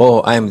think, oh,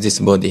 I am this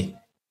body.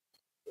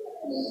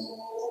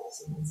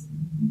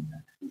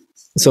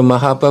 So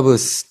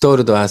Mahaprabhu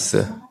told us,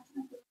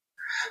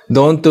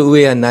 don't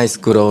wear nice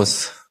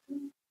clothes.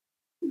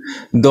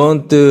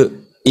 Don't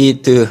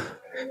eat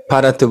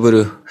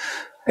palatable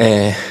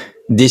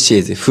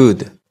dishes,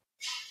 food.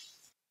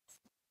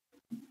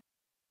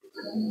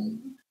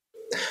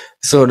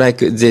 So like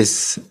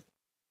this,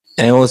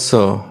 and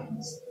also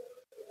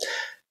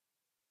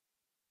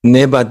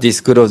never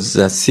disclose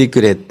the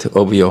secret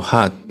of your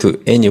heart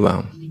to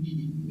anyone.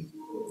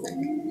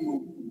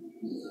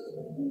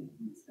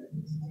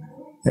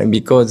 And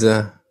because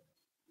the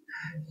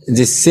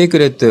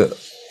secret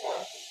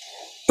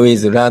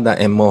with Radha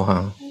and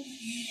Mohan,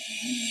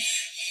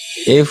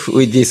 if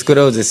we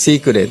disclose the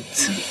secret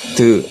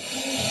to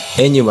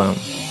anyone,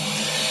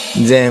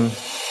 then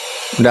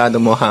Radha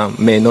Mohan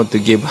may not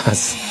give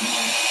us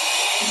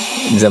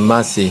the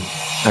mercy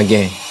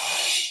again.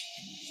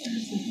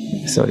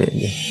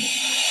 Sorry.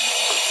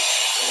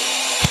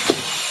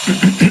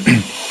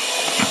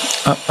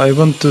 I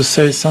want to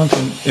say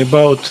something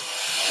about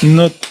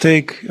not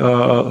take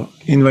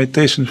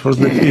invitation for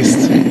the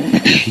feast.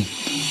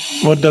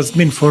 What does it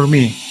mean for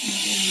me?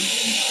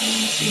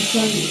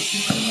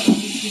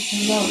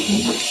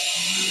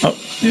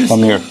 Yes.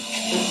 Come here.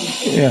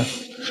 Yeah,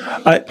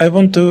 I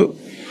want to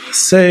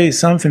say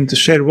something to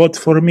share what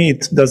for me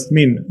it does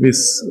mean with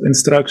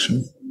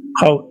instruction.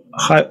 How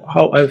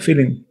I'm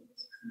feeling.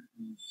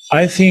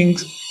 I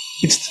think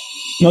it's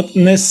not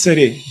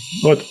necessary.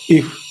 But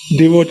if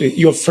devotee,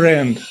 your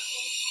friend,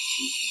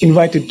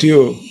 invited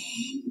you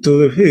to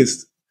the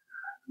feast,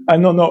 I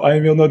no, I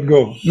will not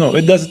go. No,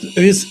 it doesn't.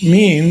 This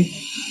mean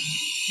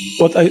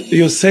what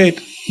you said.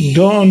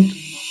 Don't.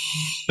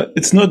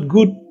 It's not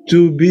good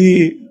to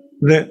be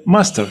the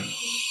master,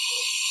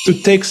 to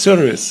take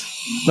service.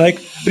 Like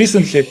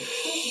recently,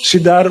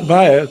 Shidar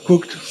Baya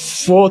cooked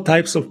 4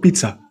 types of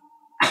pizza.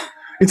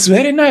 It's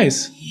very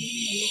nice.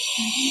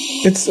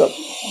 It's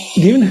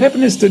giving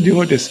happiness to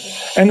devotees.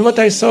 And what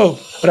I saw,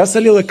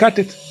 Rasalila cut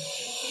it,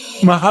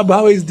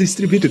 Mahabhava is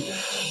distributed.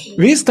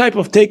 This type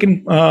of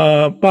taking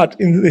part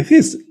in the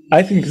feast,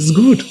 I think is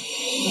good.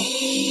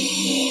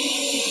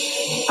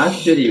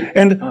 Actually,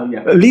 and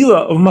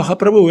Lila of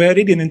Mahaprabhu, we are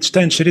reading in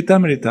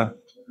Charitamrita.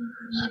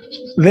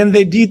 When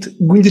they did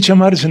Gundicha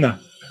Marjana,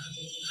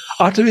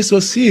 after this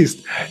was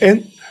seized.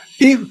 And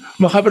if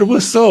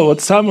Mahaprabhu saw what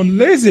someone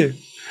lazy,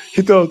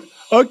 he thought,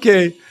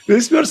 okay,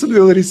 this person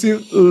will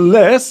receive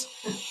less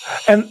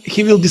and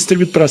he will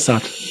distribute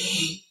prasad.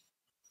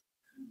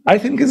 I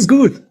think it's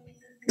good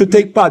to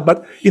take part,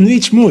 but in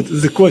which mood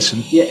is the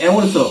question? Yeah, and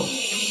also,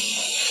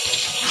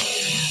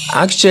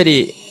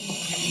 actually,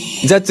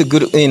 that's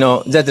good,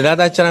 that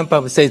Radhacharan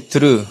Prabhu says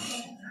true.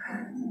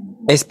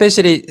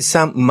 Especially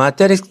some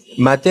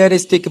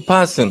materialistic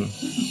person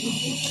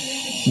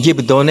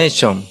give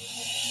donation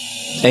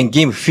and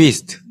give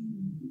feast.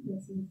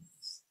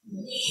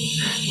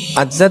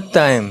 At that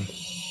time,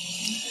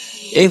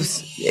 if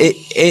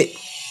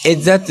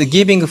that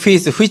giving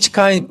feast, which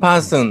kind of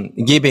person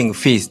giving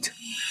feast?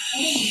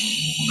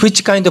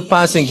 Which kind of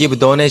person give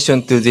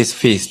donation to this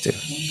feast?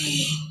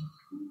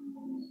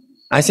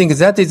 I think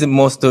that is the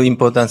most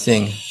important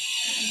thing.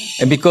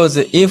 Because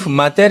if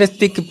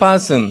materialistic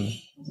person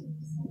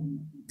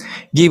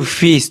give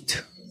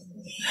feast,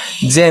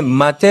 then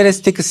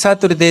materialistic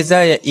subtle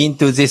desire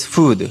into this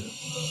food,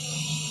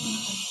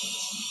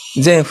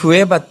 then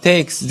whoever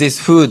takes this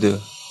food,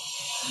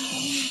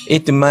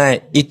 it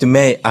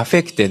may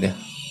affected.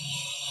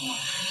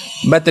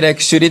 But like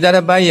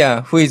Sridhara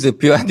Bhaiya, who is a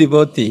pure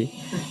devotee,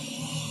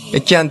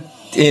 can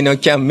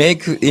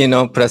make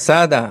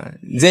prasada.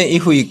 Then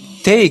if we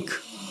take,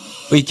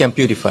 we can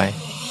purify.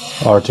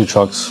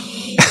 Artichokes.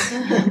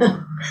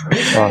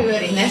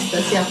 Very nice,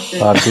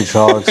 Dasyam.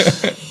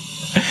 Artichokes.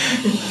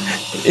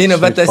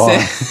 But I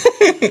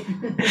say,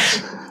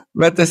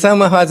 but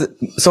someone has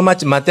so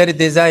much material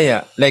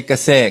desire, like I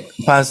say,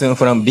 person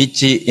from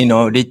rich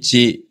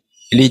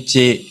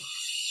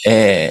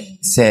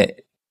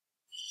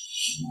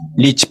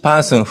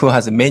person who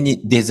has many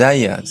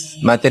desires,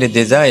 material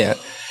desire.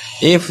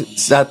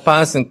 If that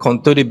person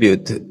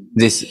contribute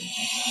this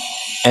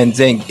and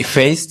then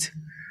faced,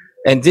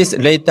 and this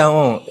later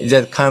on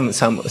that come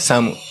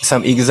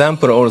some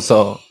example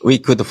also we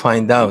could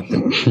find out.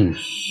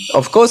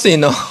 Of course,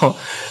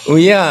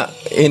 we are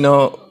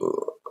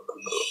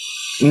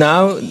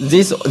now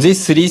this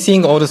 3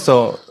 things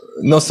also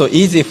not so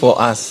easy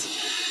for us.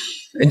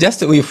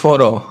 Just we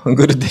follow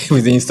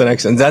Gurudev's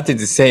instruction. That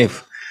is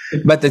safe.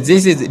 But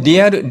this is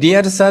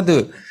real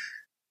sadhu.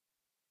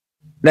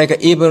 Like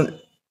even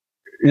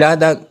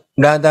Radha,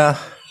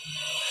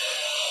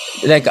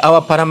 like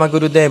our Parama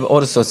Gurudev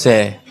also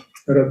say,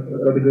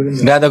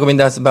 Radha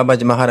Govindas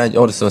Babaji Maharaj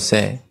also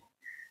say,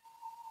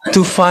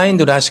 to find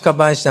Rashka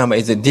Vaishnava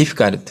is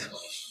difficult.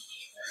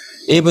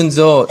 Even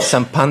though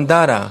some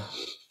Pandara,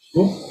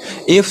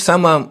 if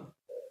someone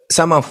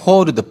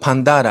hold the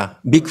Pandara,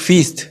 big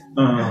feast,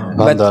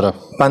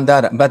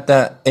 Pandara, but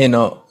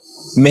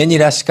many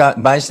Rashka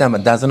Vaishnava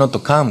does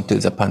not come to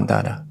the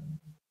Pandara.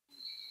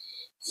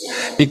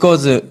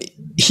 Because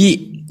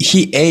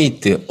he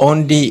ate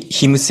only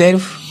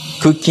himself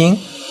cooking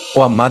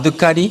or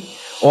madhukari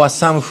or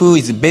some who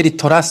is very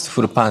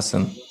trustful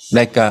person,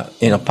 like a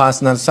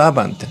personal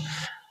servant.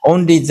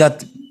 Only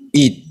that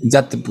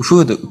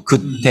food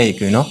could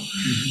take,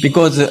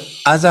 Because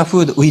other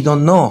food we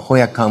don't know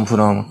where come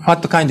from,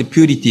 what kind of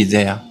purity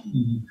there.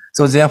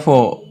 So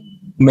therefore,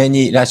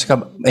 many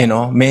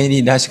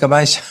Rashka,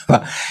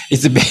 Vaishnava,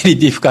 it's very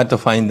difficult to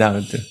find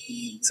out.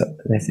 So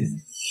this is.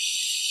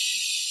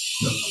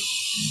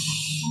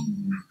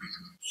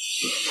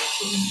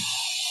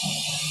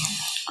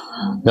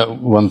 Yeah,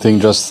 one thing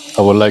just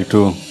I would like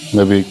to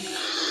maybe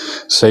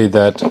say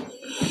that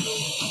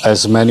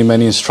as many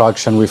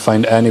instruction we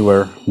find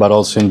anywhere, but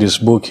also in this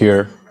book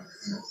here,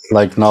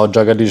 like now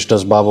Jagadish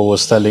Das Baba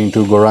was telling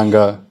to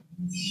Gauranga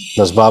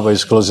Das Baba,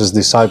 his closest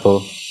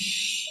disciple,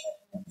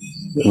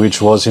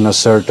 which was in a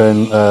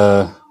certain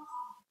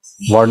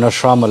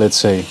Varnashrama, let's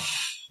say,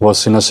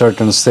 was in a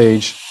certain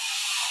stage,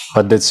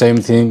 but that same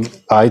thing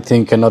I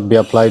think cannot be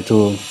applied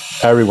to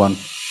everyone.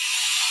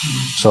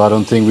 So I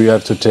don't think we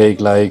have to take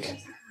like,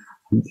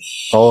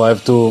 oh, I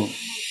have to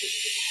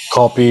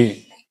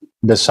copy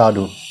the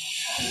sadhu.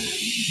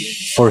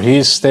 For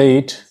his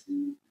state,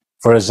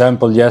 for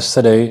example,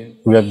 yesterday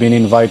we have been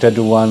invited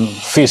to one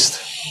feast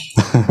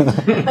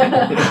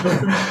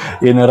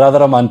in a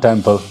Radharaman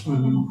temple.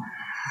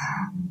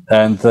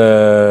 And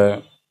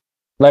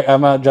like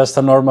I'm just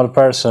a normal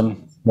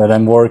person, that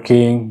I'm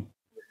working,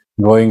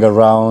 going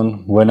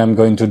around. When I'm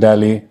going to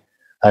Delhi,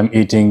 I'm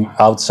eating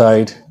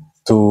outside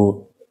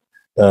to,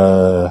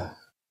 I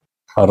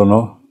don't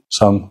know,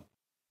 some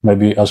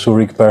maybe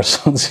Asuric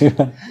persons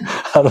even.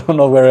 I don't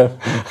know where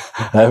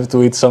I have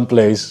to eat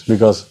someplace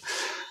because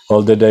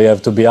all the day I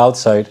have to be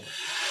outside.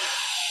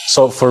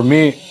 So for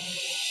me,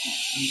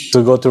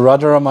 to go to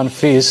Radharaman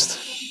feast,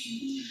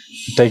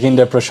 taking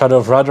the prasad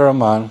of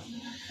Radharaman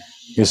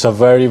is a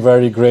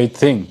very great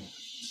thing.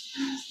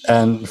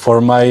 And for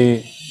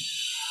my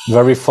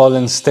very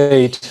fallen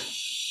state,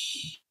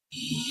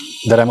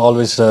 that I'm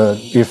always,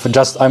 if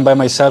just I'm by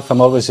myself,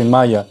 I'm always in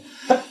Maya.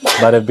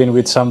 But I've been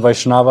with some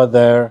Vaishnava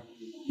there,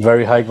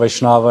 very high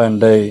Vaishnava,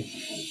 and they,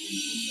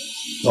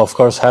 of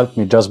course, help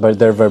me just by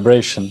their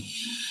vibration.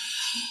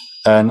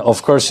 And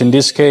of course, in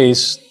this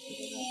case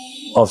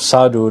of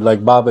sadhu, like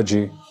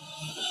Babaji,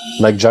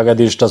 like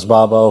Jagadish Das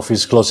Baba, of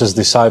his closest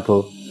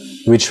disciple,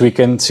 which we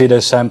can see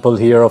the sample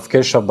here of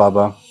Keshav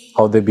Baba,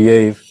 how they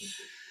behave.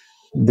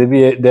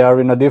 They are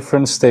in a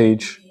different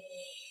stage,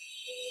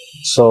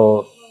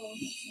 so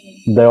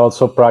they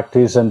also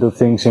practice and do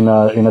things in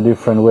a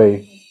different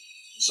way.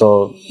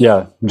 So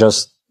yeah,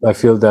 just I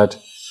feel that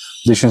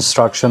this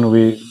instruction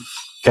we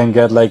can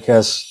get like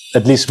as,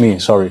 at least me,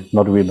 sorry,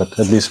 not we, but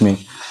at least me,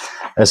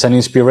 as an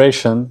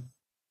inspiration,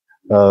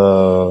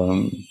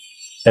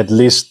 at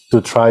least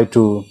to try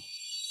to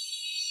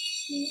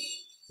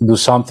do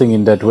something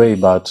in that way.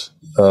 But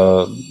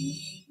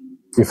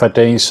if I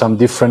take some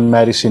different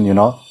medicine,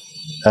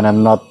 and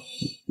I'm not,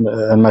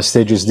 and my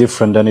stage is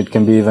different, then it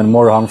can be even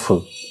more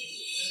harmful.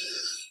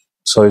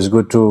 So it's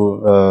good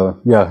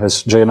to,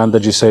 as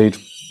Jayanandaji said,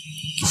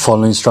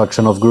 follow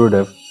instruction of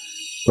Gurudev,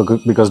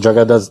 because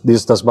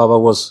Jagadisa Das Baba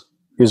was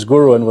his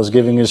guru and was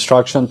giving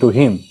instruction to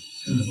him,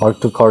 or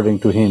according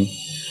to him.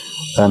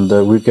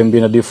 And we can be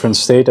in a different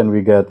state and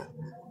we get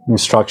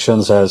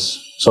instructions as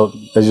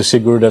you see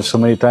Gurudev so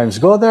many times,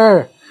 go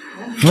there,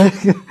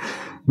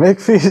 make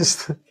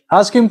feast,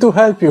 ask him to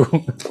help you.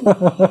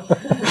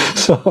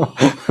 So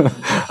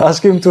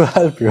ask him to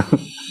help you.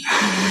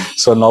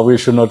 So now we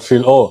should not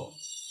feel, oh,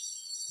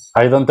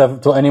 I don't have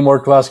to anymore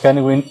to ask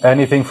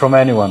anything from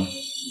anyone.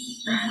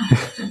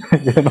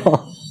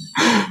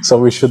 So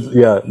we should,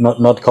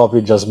 not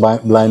copy just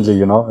blindly,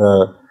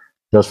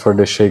 just for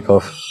the sake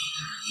of.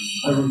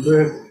 I will do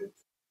it.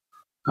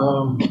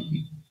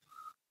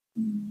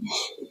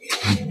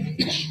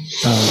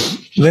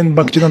 When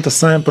Bhaktivedanta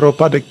Swami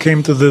Prabhupada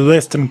came to the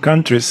Western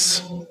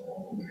countries,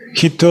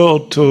 he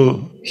told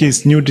to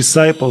his new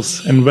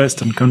disciples in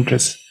Western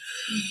countries,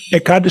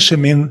 Ekadashi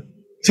means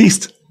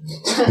feast.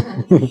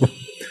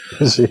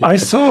 I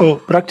saw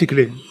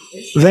practically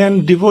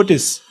then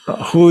devotees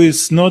who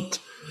is not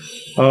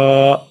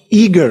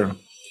eager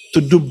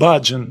to do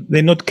bhajan,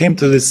 they not came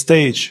to this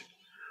stage.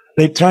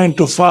 They trying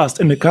to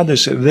fast in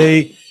Ekadashi.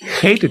 They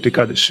hated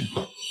Ekadashi.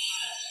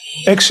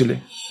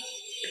 Actually,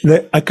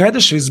 the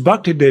Ekadashi is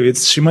Bhakti Devi,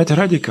 it's Srimati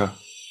Radhika.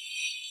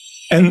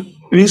 And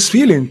this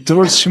feeling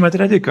towards Srimati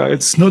Radhika,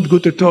 it's not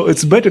good at all.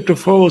 It's better to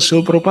follow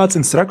Srila Prabhupada's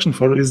instruction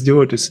for his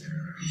devotees.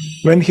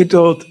 When he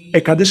told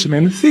Ekadashi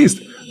means feast,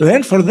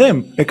 then for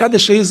them,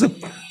 Ekadashi is a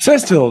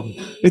festival.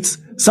 It's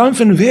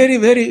something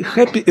very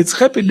happy. It's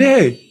happy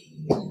day.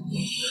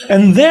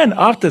 And then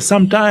after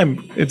some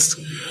time, it's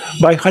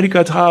by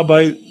Harikatha,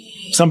 by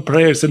some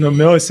prayers and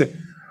mercy,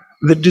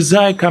 the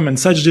desire comes, and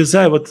such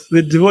desire what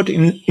the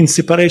devotee in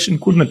separation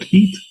could not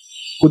eat,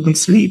 could not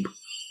sleep.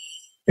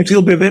 It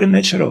will be very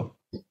natural.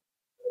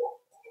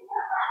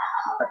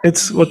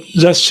 It's what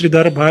just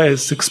Sridhar Bhai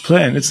has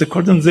explained. It's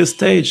according to this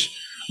stage.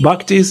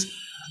 Bhakti is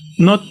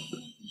not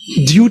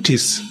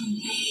duties.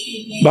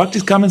 Bhakti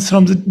is coming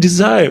from the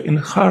desire in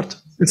the heart.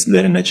 It's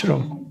very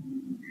natural.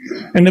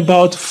 And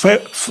about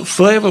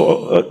flavor,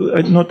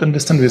 I do not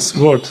understand this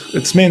word.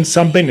 It means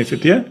some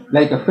benefit, yeah?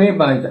 Like a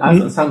favor is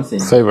also something.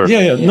 Favor.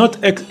 Yeah.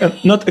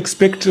 Not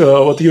expect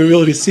what you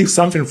will receive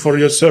something for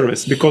your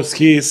service, because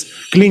he is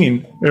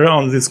cleaning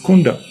around this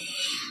kunda.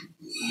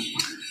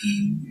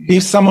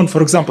 if someone,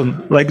 for example,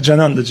 like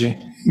Janandaji,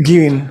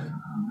 giving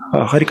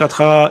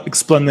Harikatha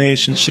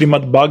explanation,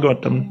 Srimad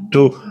Bhagavatam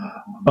to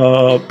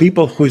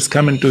people who is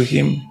coming to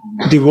him,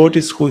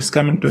 devotees who is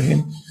coming to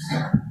him.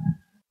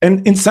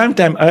 And in some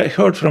time, I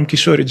heard from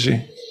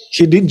Kishoriji,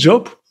 he did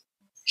job,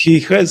 he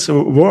has a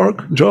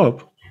work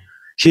job,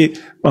 he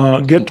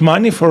get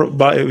money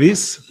by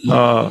this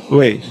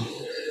way.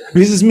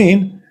 This is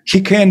mean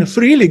he can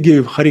freely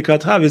give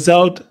Harikatha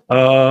without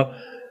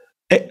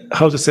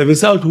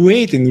without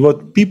waiting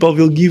what people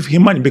will give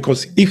him money.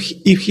 Because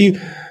if he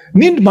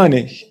need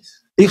money,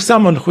 if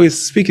someone who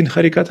is speaking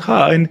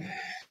Harikatha and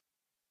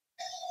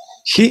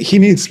he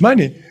needs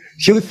money,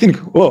 he'll think,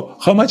 oh,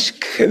 how much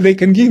they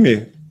can give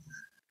me?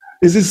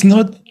 This is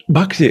not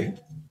bhakti.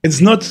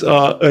 It's not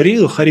a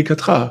real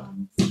Harikatha.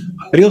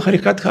 Real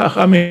Harikatha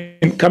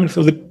coming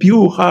from the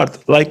pure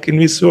heart, like in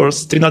this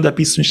verse, Trinada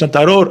Pismishna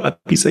Taror,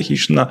 Apisa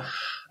Hishna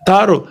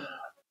Taro,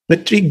 the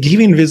tree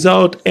giving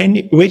without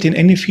any waiting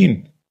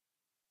anything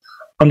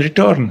on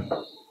return.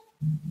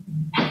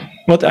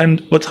 How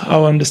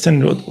I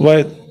understand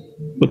why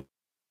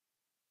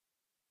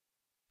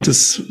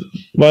is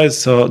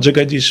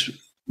Jagadish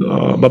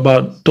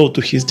Baba told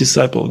to his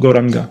disciple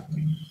Gauranga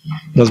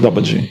Das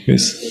Babaji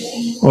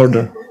his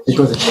order.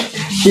 Because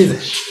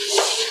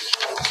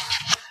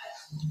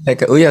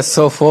like we are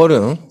so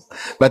fallen,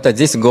 but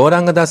this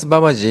Gauranga Das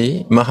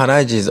Babaji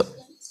Maharaj is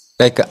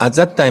like at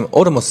that time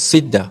almost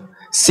Siddha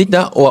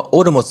or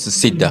almost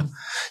Siddha.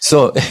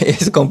 So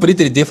it's a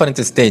completely different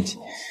stage.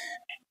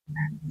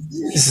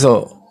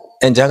 So,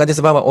 and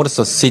Jagadisa Baba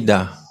also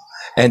Siddha.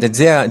 And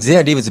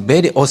they lives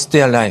very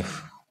austere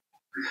life.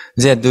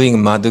 They are doing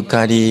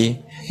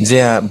Madhukari,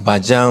 they are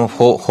bhajan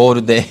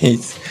whole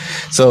days.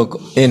 So,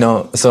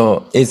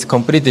 so it's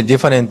completely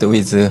different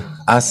with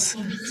us,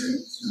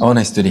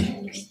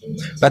 honestly.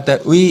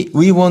 But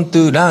we want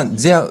to learn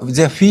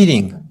their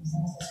feeling,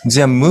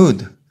 their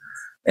mood.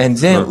 And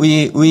then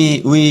we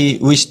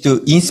wish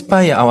to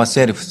inspire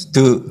ourselves,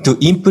 to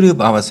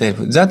improve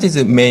ourselves. That is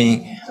the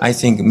main, I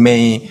think,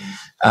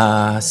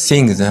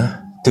 things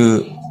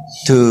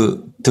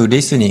to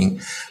listening.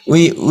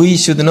 We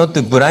should not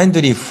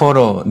blindly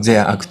follow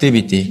their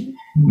activity,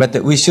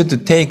 but we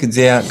should take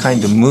their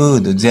kind of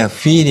mood, their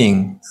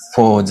feeling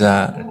for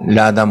the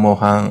Radha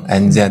Mohan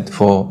and that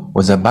for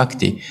the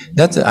Bhakti.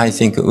 That's, I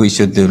think, we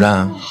should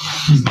learn.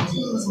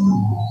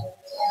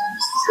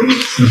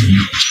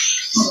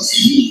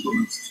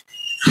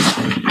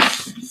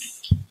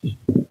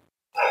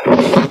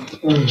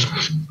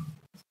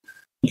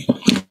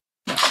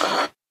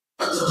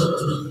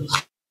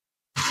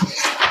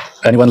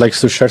 Anyone likes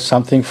to share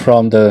something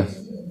from the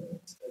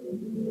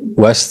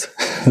West,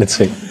 let's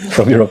say,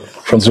 from Europe,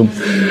 from Zoom?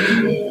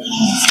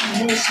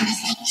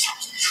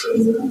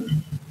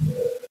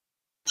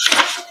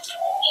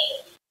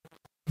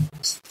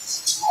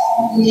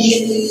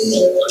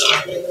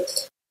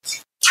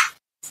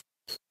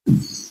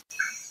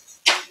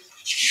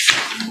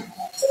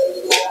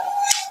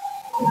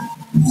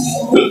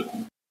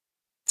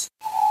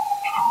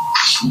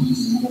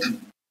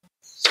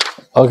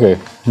 Okay,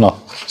 no.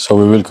 So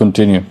we will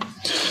continue.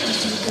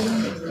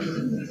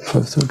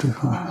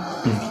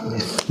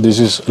 535. This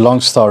is long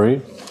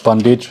story.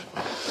 Pandit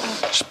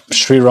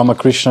Sri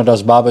Ramakrishna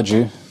Das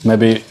Babaji.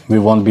 Maybe we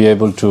won't be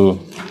able to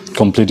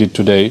complete it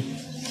today.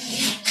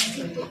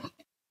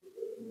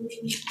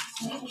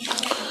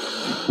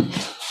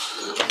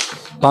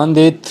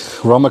 Pandit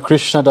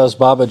Ramakrishna Das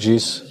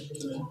Babaji's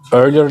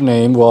earlier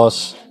name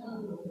was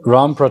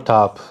Ram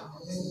Pratap.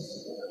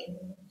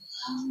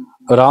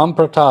 Ram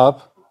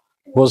Pratap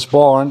was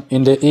born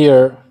in the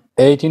year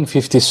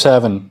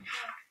 1857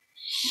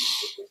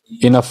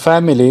 in a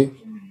family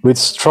with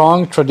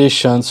strong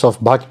traditions of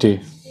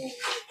bhakti.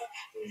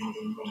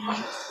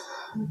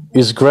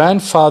 His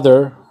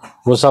grandfather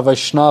was a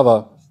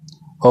Vaishnava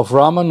of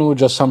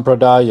Ramanuja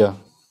Sampradaya.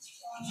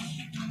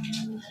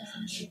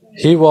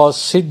 He was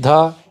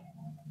Siddha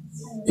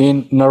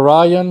in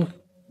Narayan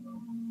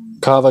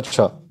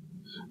Kavacha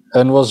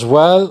and was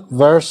well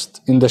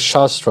versed in the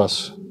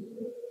Shastras.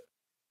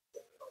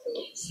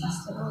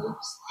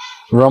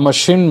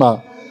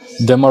 Ramashinma,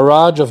 the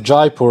Maharaj of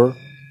Jaipur,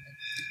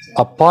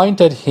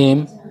 appointed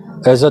him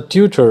as a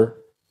tutor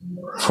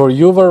for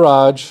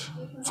Yuvaraj,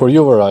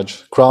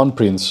 Crown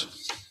Prince.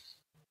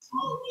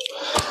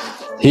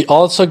 He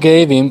also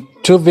gave him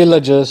 2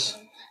 villages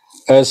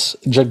as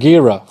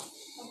Jagira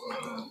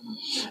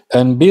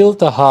and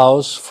built a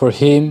house for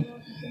him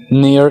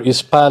near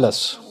his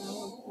palace.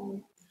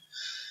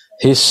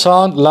 His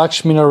son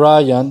Lakshmi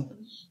Narayan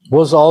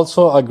was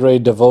also a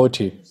great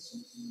devotee.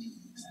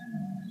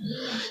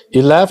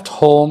 He left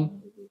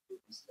home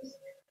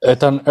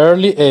at an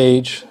early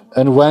age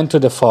and went to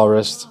the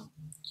forest,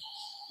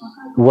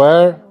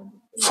 where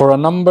for a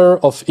number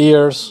of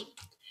years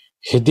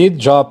he did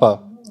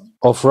japa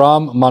of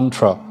Ram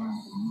mantra.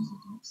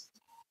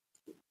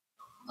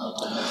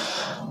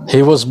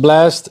 He was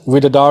blessed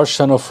with the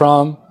darshan of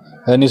Ram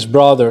and his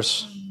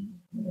brothers,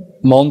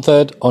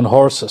 mounted on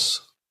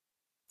horses.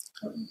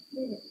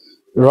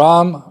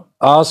 Ram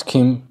asked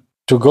him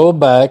to go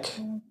back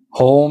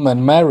home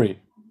and marry.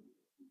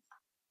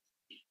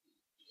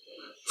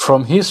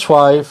 From his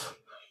wife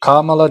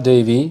Kamala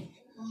Devi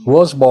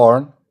was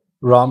born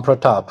Ram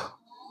Pratap.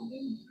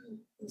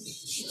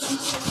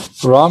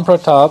 Ram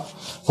Pratap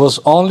was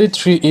only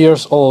 3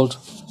 years old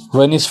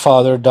when his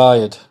father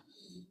died.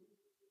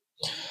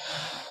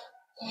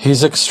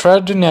 His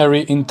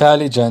extraordinary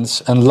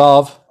intelligence and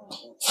love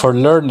for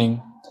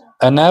learning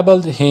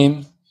enabled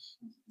him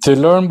to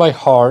learn by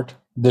heart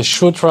the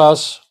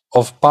sutras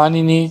of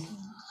Panini,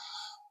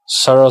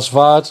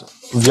 Sarasvat,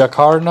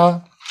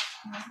 Vyakarna,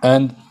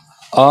 and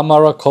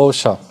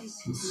Amarakosha,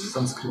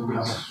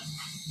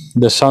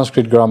 the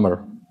Sanskrit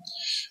grammar,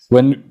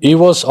 when he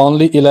was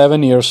only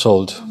 11 years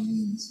old.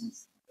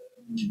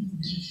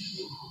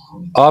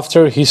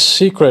 After his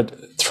secret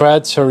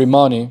thread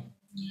ceremony,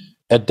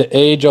 at the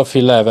age of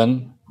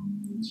 11,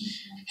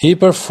 he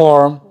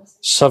performed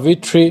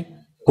Savitri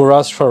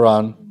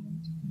Purasharan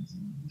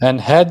and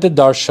had the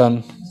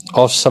darshan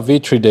of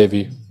Savitri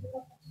Devi.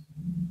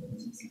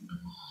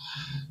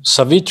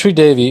 Savitri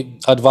Devi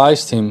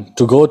advised him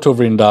to go to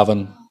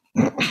Vrindavan.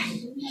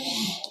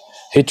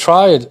 He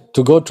tried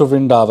to go to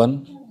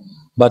Vrindavan,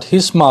 but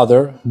his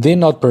mother did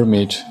not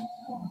permit.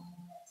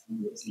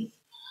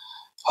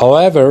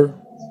 However,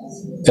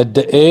 at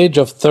the age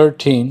of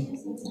 13,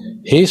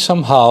 he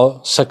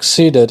somehow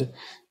succeeded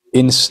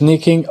in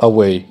sneaking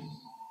away.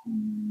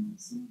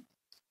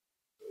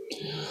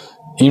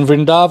 In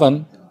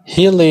Vrindavan,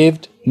 he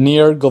lived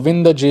near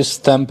Govindaji's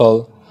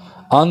temple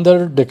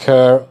under the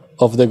care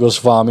of the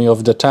Goswami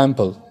of the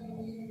temple.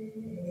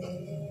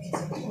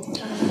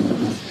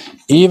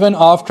 Even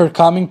after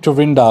coming to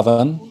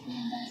Vrindavan,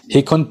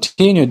 he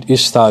continued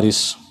his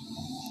studies.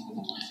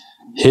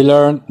 He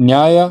learned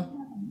Nyaya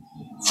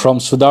from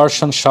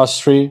Sudarshan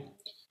Shastri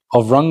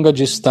of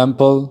Rangaji's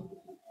temple,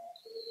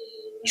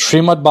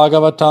 Srimad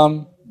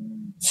Bhagavatam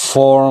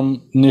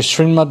from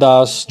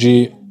Nishrinmadas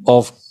Ji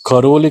of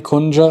Karoli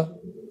Kunja,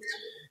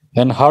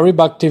 and Hari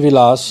Bhakti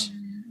Vilas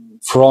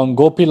from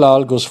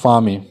Gopilal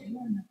Goswami.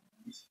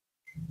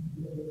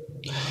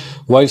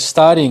 While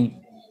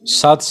studying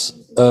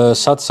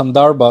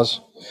Satsandarbhas,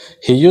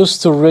 he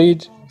used to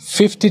read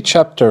 50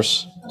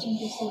 chapters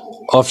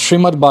of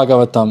Srimad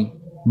Bhagavatam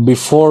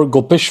before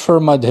Gopeshwar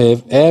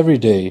Madhav every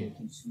day.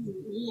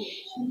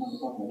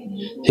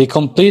 He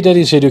completed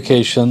his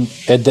education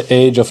at the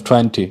age of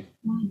 20.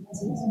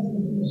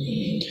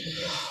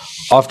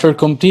 After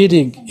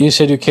completing his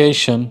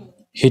education,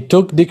 he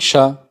took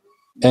Diksha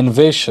and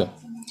Vesha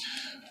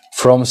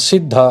from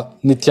Siddha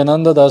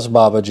Nityananda Das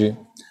Babaji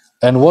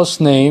and was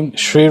named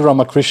Sri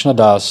Ramakrishna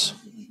Das.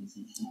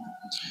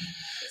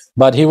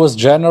 But he was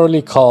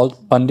generally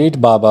called Pandit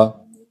Baba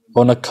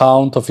on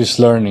account of his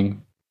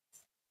learning.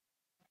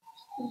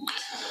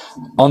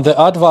 On the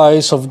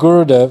advice of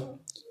Gurudev,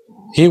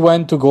 he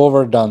went to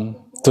Govardhan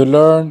to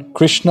learn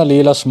Krishna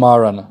Leela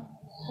Smarana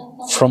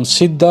from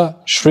Siddha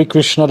Sri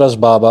Krishna Das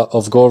Baba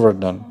of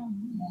Govardhan.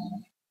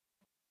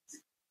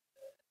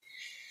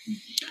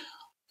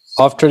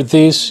 After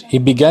this, he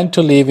began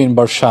to live in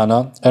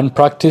Barshana and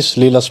practice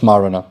Leela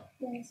Smarana.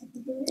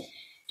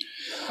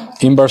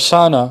 In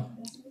Barsana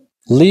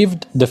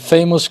lived the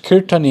famous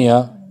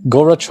Kirtaniya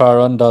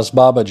Gauracharan Das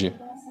Babaji.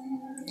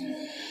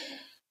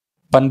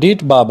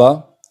 Pandit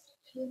Baba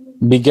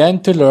began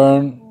to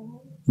learn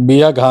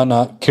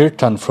Biyagana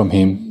Kirtan from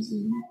him.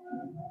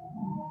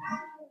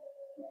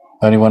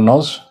 Anyone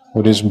knows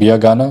what is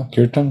Biyagana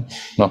Kirtan?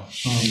 No.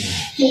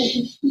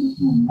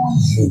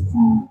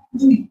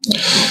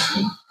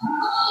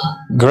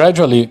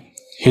 Gradually,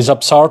 his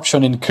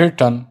absorption in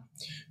Kirtan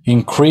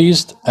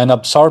increased and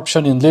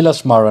absorption in Leela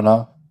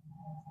Smarana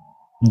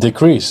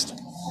decreased.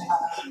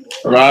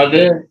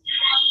 Radha,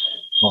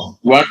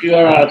 what you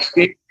are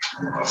asking?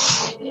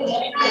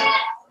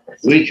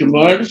 Which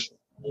word?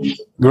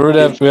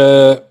 Gurudev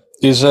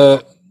is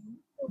a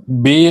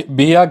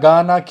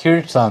Biyagana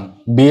Kirtan.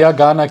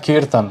 Biyagana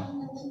Kirtan.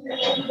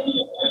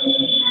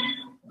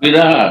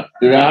 Viraha.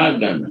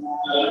 Virahagana.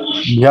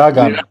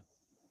 Biyagana.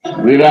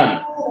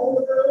 Viraha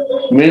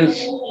means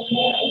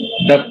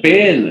the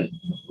pain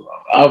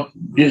of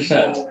this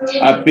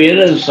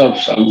appearance of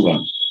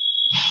someone.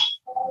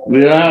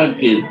 Viraha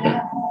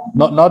Kirtan.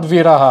 Not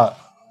Viraha.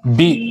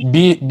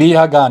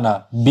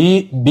 Bihagana.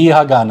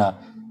 Bihagana.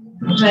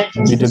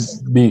 With the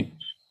B.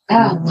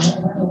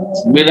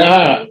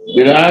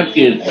 Viraha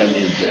Kirtan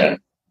is there.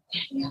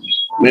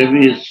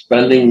 Maybe it's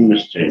spelling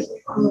mistake.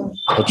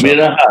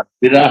 Viraha.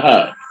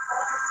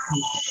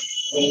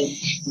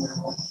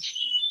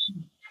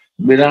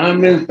 Viraha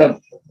means the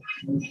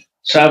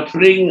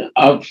suffering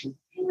of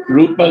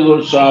Rupa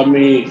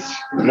Goswami,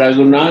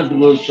 Raghunath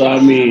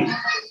Goswami,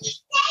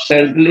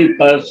 saintly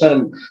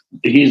person,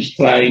 he is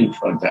crying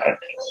for that.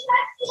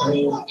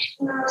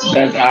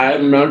 That I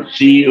am not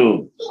see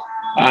you,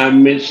 I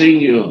am missing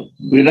you.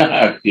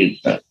 Viraha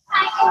Kirtan.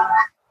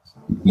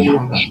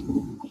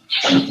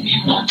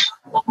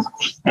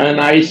 And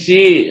I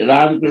see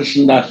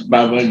Ramakrishna Das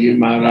Babaji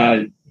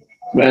Maharaj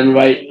when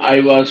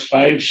I was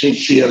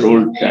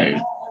 5-6-year-old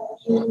child.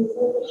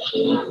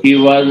 He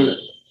was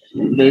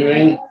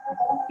living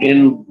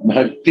in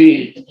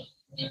Bhakti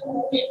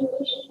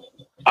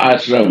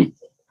ashram,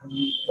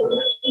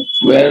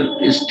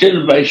 where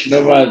still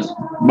Vaishnavas,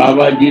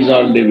 Babajis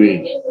are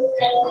living.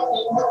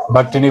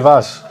 Bhakti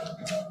Nivas,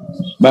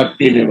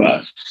 Bhakti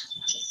Nivas.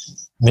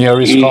 near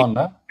He ISKCON,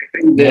 huh?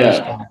 Near there.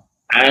 ISKCON.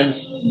 And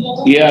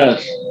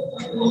yes,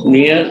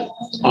 near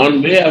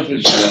on way of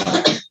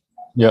ISKCON.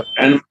 Yeah.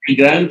 And my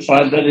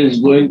grandfather is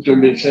going to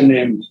listen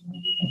him.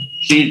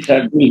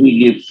 3:30 he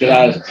gives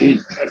class,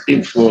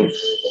 3:34.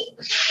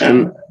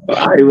 And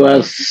I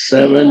was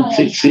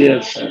 6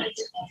 years,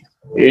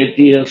 8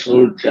 years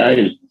old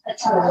child.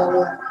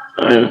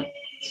 And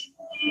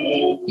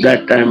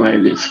that time I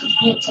listened.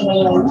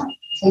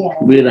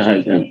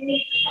 Virahagan.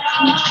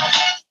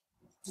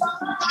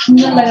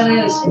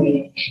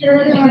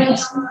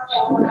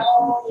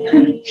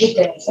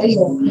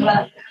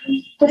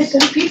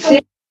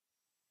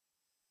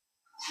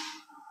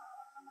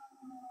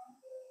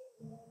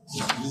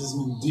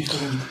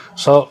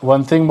 So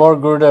one thing more,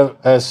 Gurudev,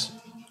 as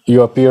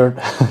you appeared,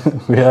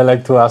 I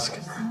like to ask.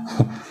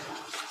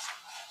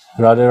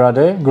 Radhe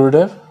Radhe,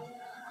 Gurudev?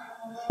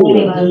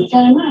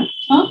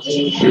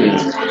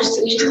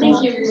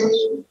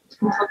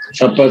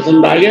 सब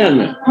पसंद आ गया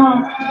ना?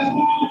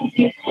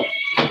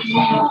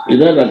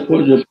 इधर रखो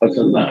जो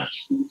पसंद आ.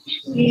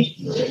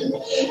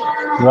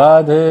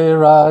 Radhe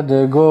Radhe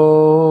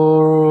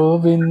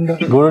Govinda.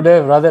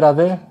 Gurudev, Radhe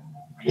Radhe.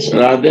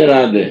 Radhe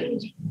Radhe.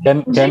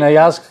 Can I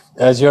ask,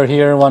 as you're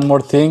here, one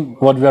more thing?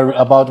 What we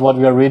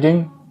are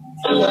reading?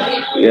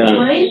 Yeah.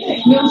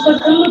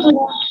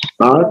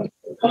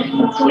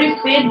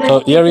 So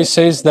here he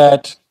says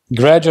that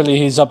gradually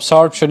his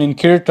absorption in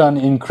kirtan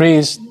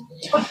increased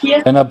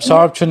and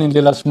absorption in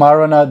Lila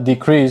Smarana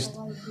decreased.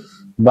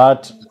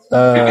 But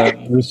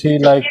we see,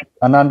 like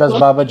Anandas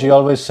Babaji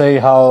always say,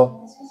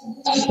 how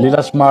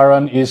Lila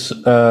Smaran is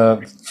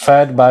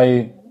fed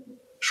by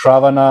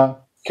Shravana,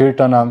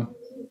 Kirtanam,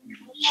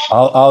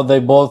 how they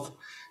both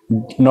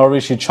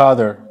nourish each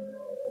other.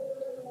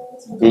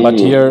 But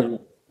here,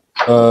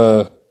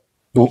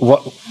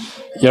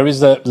 here is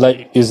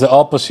the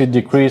opposite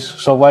decrease.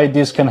 So why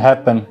this can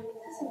happen?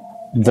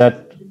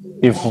 That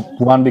if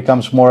one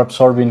becomes more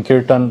absorbed in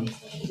Kirtan,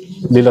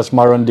 Lila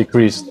Smaran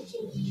decreased.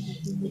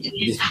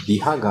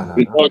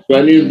 Because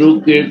when you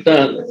do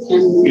kirtan,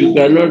 you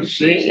cannot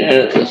sing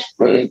and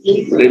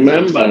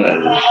remember.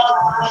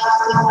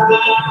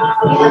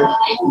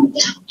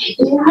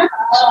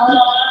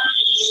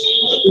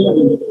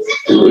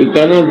 We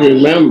cannot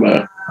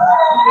remember.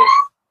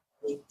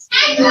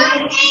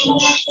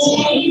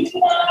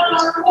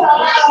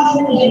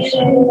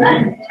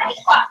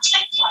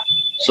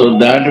 So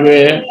that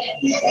way,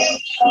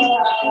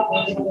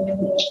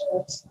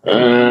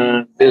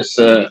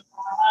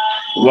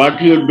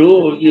 what you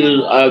do,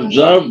 you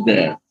observe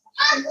there.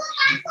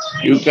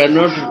 You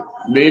cannot,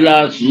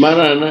 Lila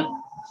Smarana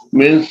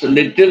means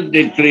little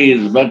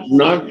decrease, but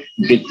not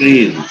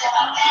decrease.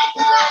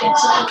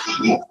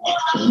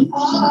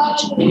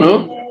 No?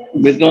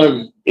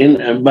 Because in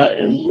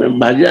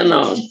bhajan,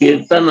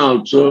 kirtan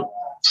also,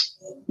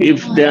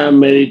 if they are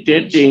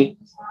meditating,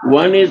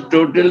 one is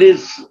totally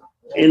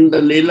in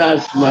the Lila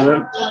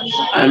Smaran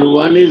and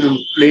one is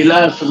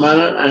Lila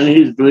Smaran and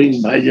he is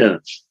doing bhajan.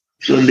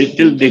 So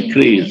little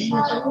decrease.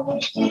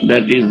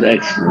 That is the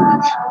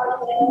explanation.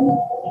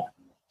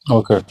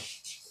 Okay,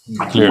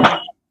 clear.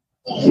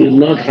 It's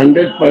not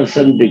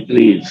 100%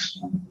 decrease.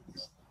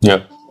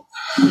 Yeah.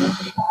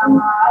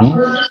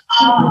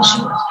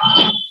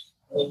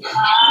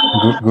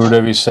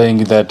 Gurudev is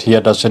saying that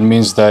here doesn't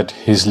mean that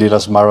his Lila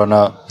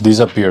Smarana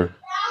disappear.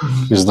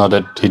 It's not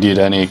that he did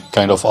any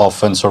kind of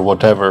offense or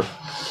whatever,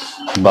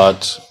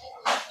 but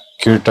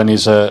Kirtan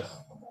is an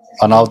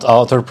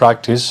outer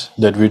practice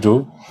that we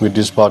do with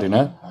this body,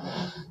 né?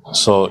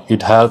 So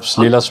it helps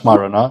Lila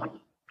Smarana,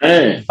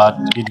 but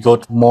it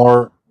got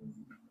more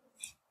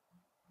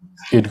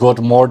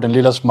than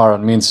Lila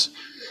Smaran, means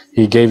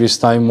he gave his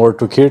time more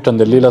to Kirtan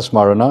than Lila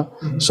Smarana,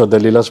 so the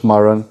Lila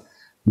Smaran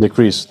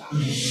decreased.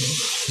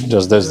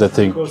 Just that's the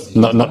thing.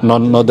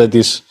 Not that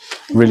it's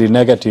really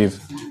negative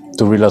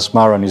to Lila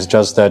Smaran, it's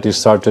just that he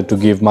started to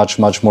give much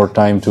more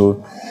time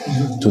to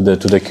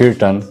the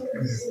Kirtan.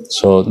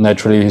 So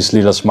naturally his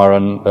Lila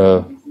Smaran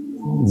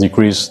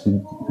decreased.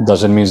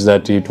 Doesn't mean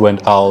that it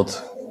went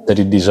out, that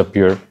it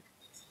disappeared.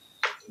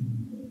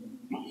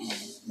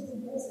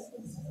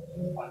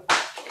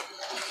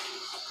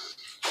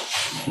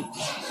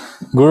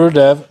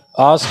 Gurudev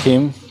asked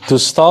him to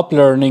stop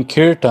learning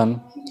Kirtan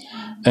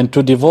and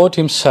to devote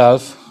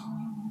himself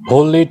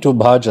wholly to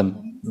bhajan.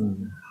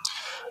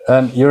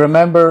 And you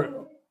remember...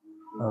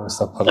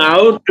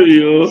 Out to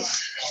you,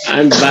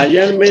 and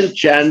bhajan means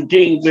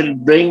chanting will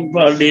bring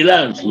for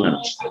Lila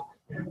Smaran.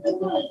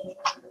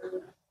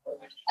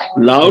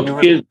 Loud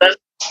kirtan,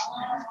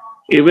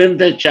 even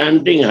the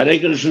chanting Hare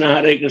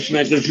Krishna,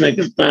 Krishna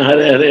Krishna,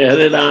 Hare Hare,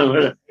 Hare Ram,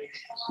 Hare,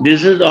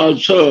 this is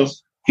also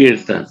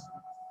kirtan.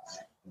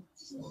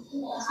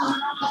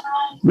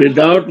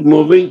 Without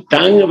moving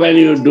tongue when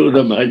you do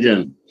the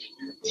bhajan,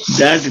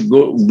 that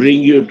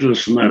bring you to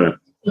Smaran.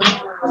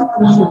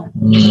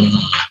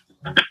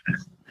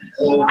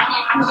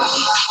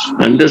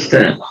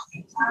 Understand?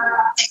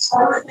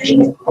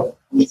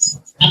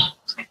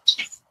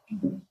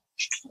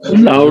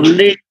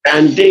 Loudly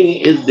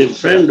chanting is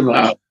different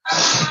bhav.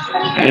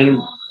 And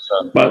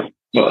but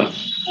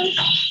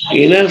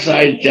inner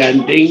side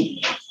chanting,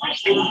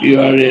 you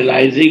are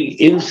realizing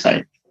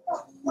inside.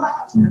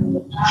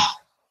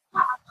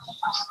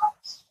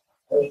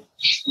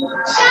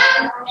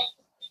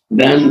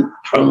 Then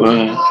from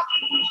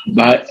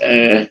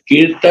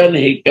kirtan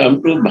he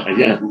come to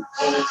bhajan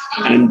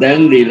and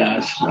then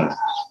Leelasmar.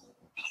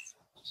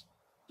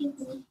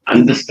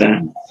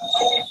 Understand?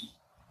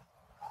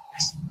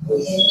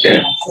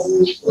 Yeah.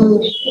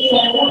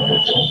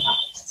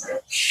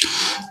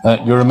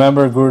 You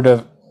remember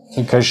Gurudev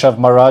Keshav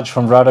Maharaj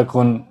from Radha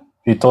Kund,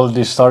 he told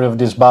the story of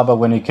this Baba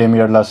when he came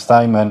here last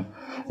time, and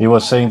he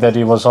was saying that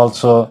he was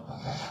also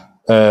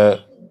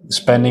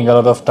spending a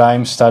lot of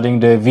time studying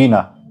the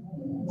Veena,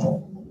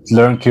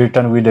 learn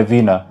Kirtan with the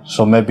Veena.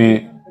 So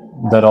maybe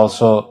that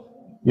also,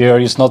 here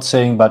he's not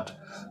saying, but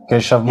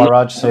Keshav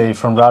Maharaj say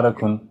from Radha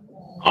Kund.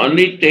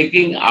 Only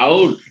taking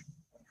out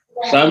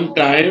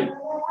sometime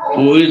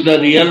who is the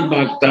real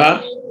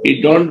bhakta,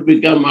 he don't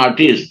become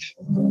artist.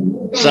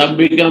 Some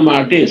become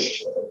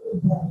artist.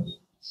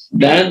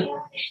 Then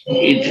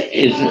he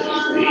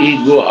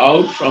go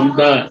out from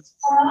the,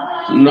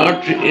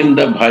 not in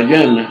the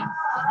bhajan.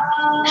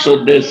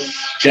 So this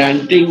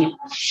chanting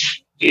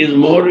is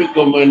more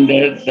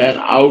recommended than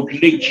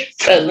outly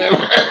kirtan.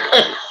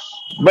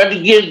 But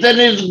kirtan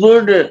is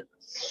good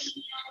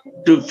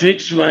to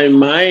fix my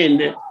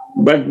mind,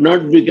 but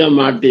not become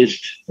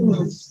artist.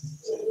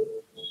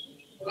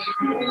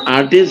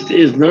 Artist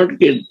is not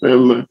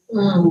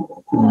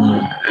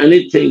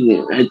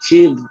anything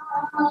achieved.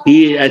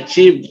 He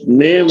achieved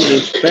name,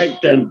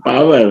 respect, and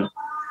power,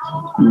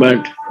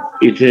 but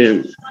it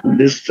is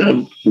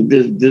disturbance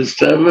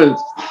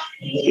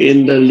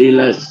in the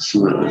Leela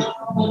Smara.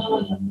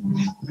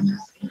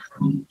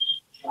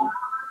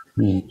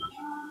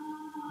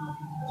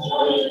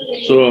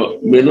 So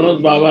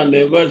Vinod Baba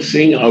never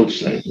sing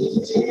outside.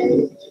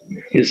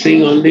 He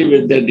sing only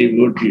with the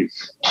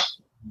devotees.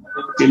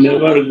 He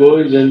never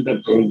goes in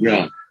the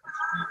program.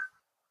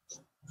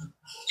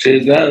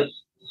 Sridhar,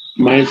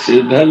 my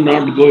Sridhar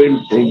not go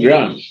in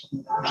program.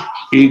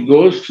 He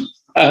goes to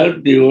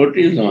help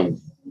devotees on.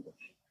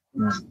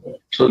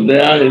 So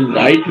they are in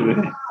right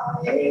way.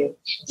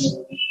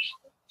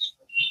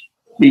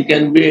 He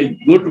can be a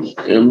good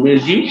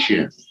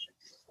musician.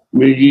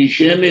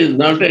 Musician is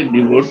not a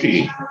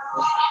devotee.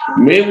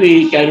 Maybe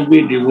he can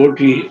be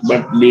devotee,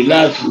 but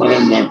Leela Smara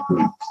not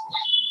good.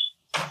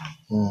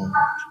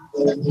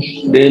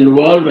 They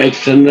involve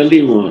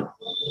externally more.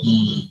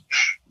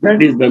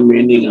 That is the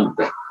meaning of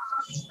that.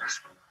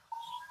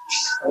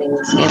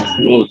 Not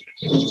close.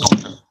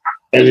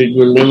 And it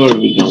will never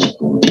become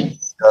close.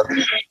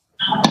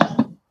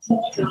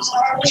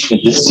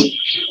 This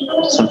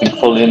something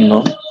fall in,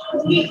 no?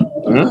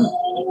 Huh?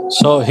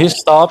 So he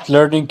stopped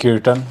learning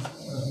Kirtan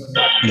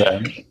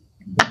then.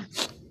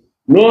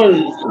 No,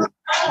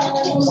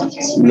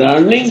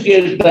 learning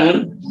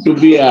kirtan to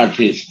be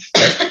artist.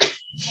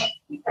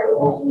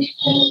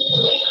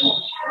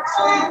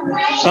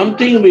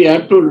 Something we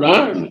have to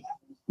learn,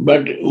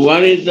 but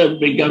one is the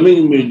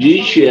becoming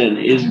musician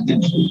is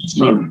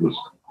not good.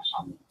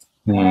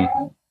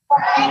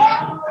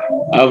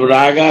 Of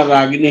Raga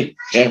Ragini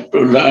have to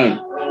learn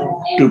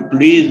to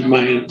please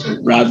my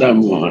Radha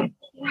Mohan.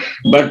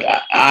 But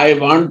I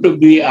want to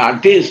be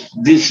artist,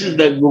 this is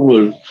the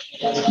goal.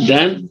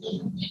 Then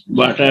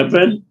what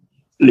happened?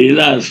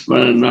 Leela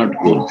Asmara not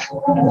good.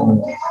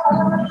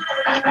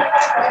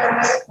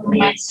 For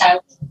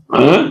myself.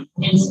 Huh?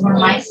 It's for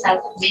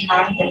myself to be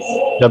artist.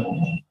 Yep.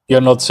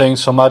 You're not saying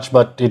so much,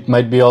 but it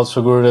might be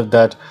also good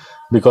that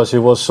because he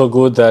was so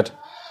good that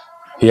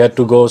he had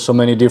to go so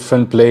many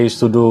different places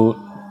to do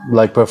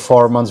like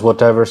performance,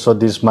 whatever. So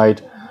this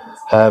might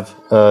have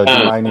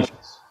diminished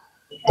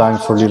time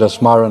for Leela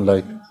Smaran,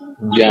 like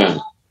Yeah.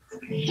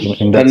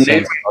 in that The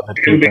sense.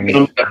 name can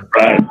become the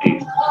priority.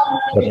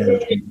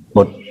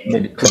 What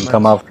can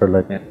come after,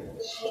 like.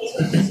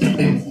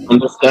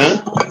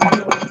 Understand?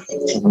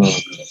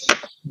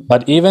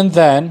 But even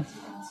then,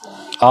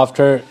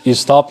 after he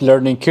stopped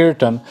learning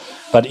Kirtan,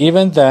 but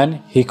even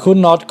then he could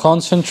not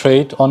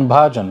concentrate on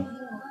bhajan.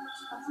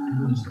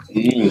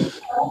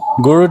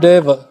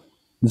 Gurudev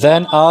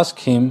then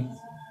asked him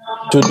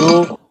to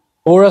do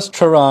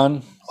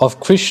Urastraran of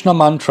Krishna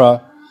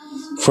mantra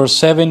for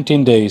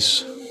 17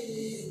 days.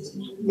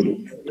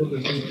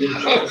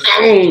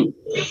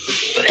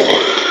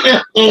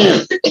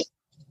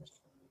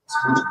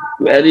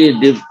 Very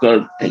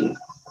difficult thing.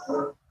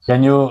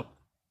 Can you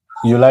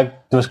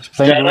like to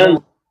explain?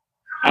 Sharan,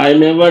 I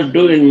never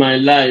do in my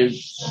life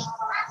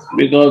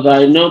because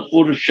I know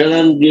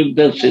Purusharan give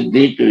the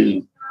siddhi to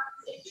him.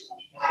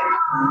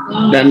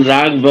 Then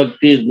Rag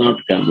Bhakti is not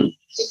coming.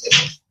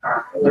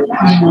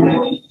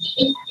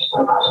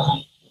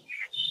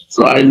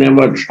 So I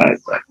never tried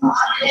that.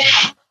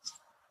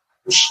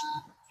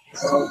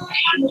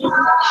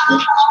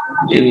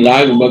 In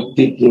Rag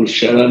Bhakti,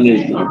 Purusharan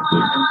is not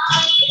good.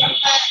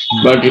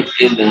 But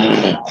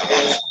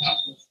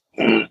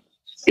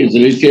it's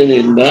written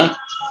in the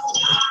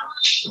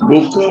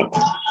book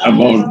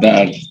about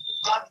that,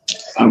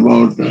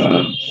 about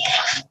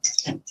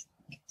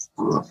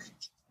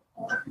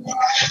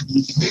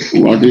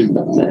what is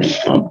the name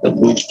of the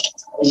book?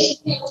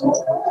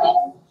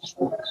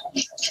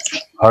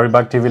 Hari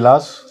Bhakti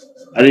Vilas.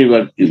 Hari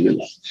Bhakti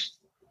Vilas.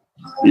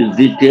 It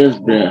details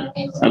there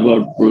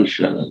about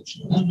Purusharan.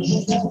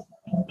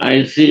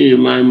 I see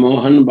my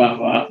Mohan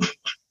Baba,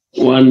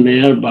 one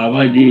near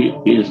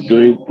Babaji is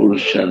doing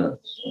Purusharan.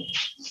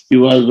 He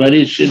was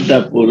very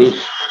Siddha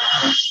Purush,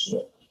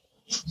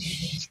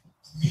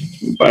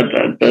 but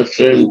at the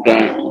same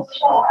time,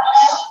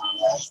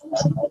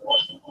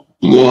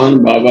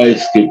 Mohan Baba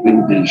is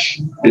keeping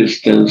this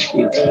distance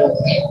with him.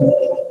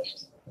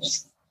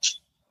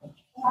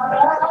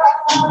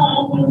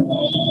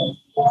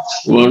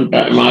 One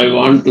time I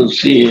want to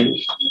see him.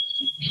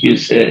 He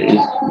said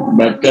it's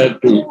better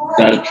to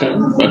touch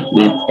him but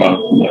not talk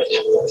much.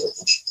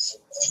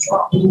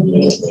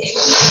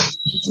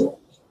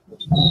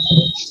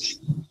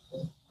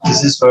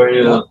 This is for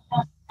you.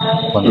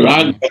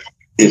 Rag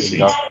is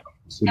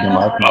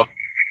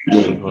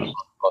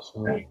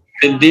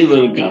Siddhi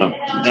will come.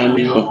 Then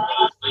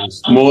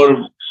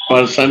more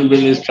person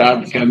will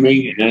start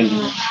coming and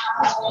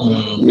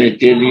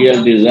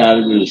material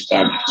desire will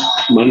start.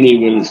 Money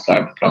will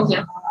start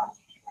coming.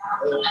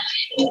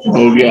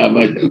 हो गया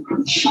भजन.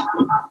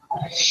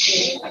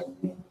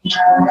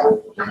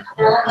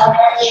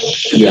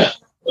 Yeah.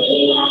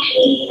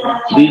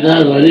 These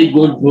are very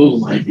good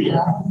books, my dear.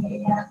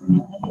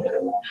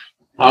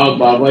 How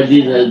Babaji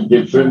has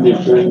different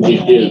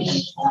details.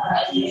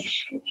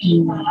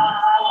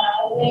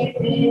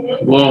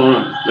 Go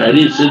on,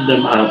 very Siddha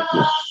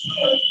Mahatma.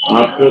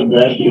 After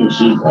that you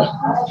see that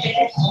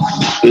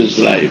his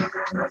life.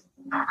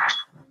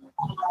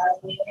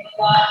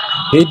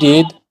 He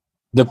did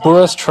the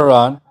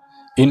Purusharan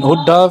in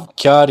Uddhav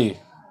Kyari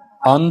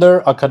under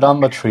a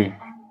kadamba tree.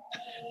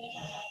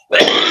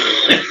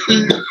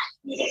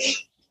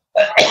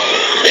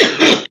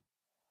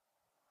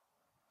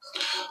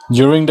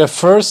 During the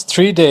first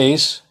 3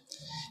 days,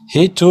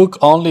 he took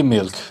only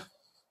milk.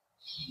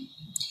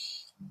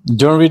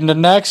 During the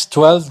next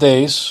 12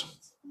 days,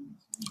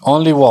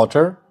 only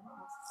water,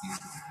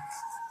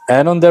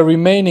 and on the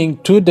remaining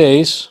 2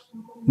 days,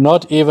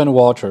 not even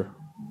water.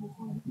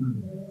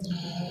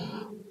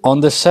 On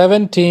the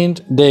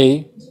 17th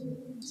day,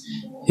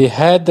 he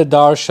had the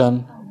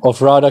darshan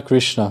of Radha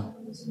Krishna.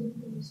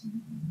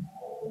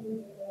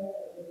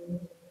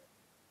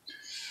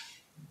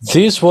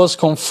 This was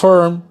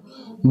confirmed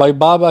by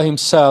Baba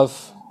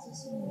himself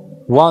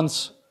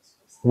once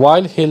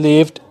while he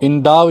lived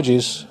in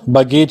Dauji's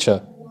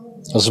Bagicha,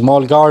 a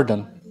small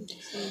garden,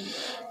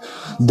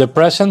 the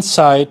present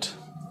site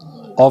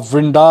of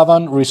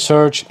Vrindavan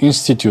Research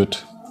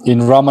Institute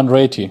in Raman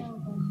Reti.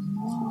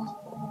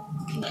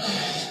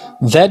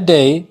 That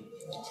day,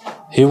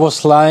 he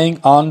was lying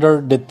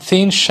under the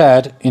thin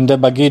shed in the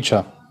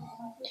Bagicha.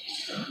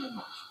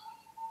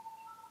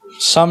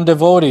 Some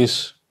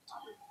devotees,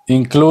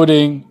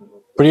 including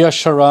Priya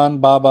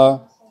Sharan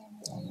Baba,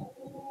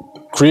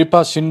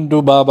 Kripa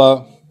Sindhu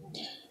Baba,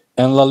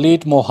 and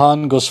Lalit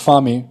Mohan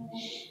Goswami.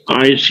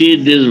 I see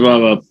this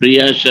Baba,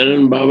 Priya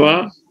Sharan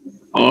Baba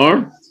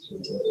or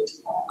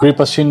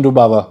Kripa Sindhu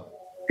Baba.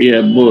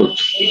 Yeah, both.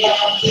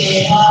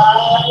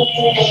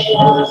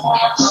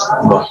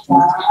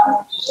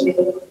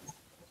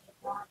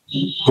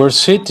 Were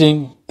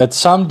sitting at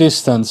some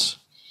distance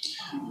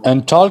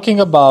and talking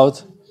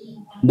about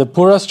the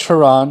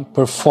Purusharan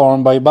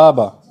performed by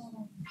Baba.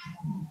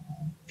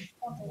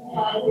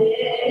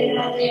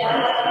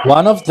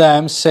 One of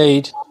them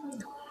said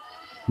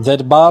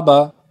that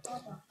Baba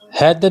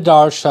had the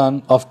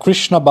darshan of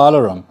Krishna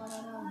Balaram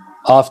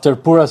after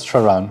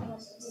Purusharan.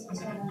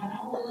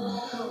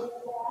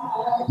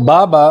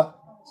 Baba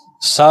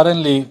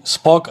suddenly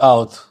spoke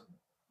out,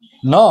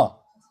 "No,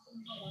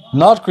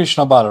 not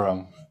Krishna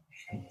Balaram,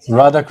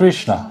 Radha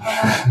Krishna."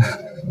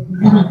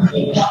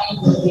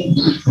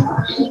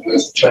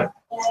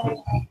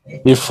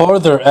 He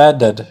further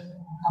added,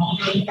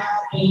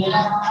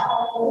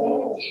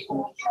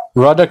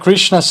 Radha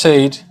Krishna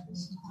said,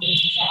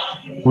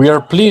 "We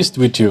are pleased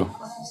with you.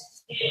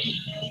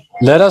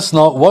 Let us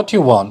know what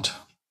you want."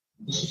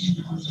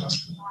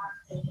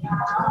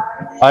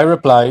 I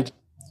replied,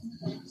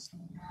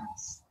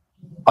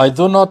 "I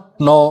do not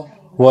know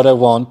what I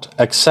want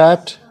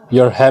except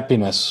your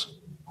happiness."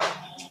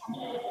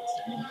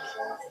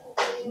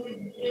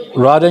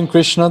 Radha and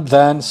Krishna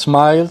then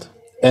smiled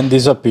and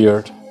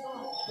disappeared.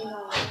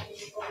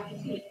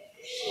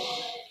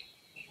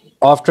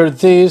 After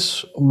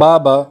this,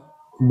 Baba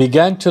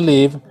began to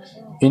live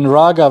in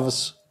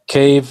Raghav's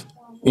cave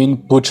in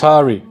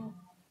Puchari,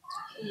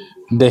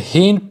 the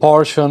hind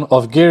portion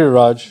of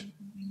Giriraj,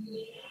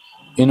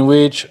 in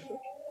which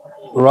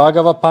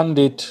Raghava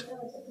Pandit,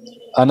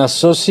 an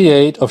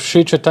associate of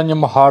Sri Chaitanya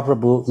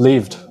Mahaprabhu,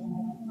 lived.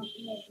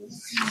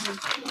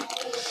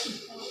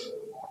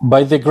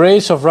 By the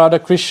grace of Radha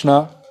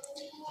Krishna,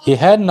 he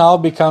had now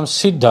become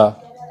Siddha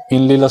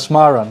in Lila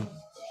Smaran.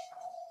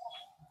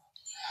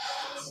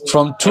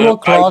 From 2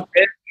 o'clock,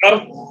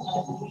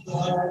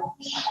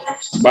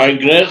 by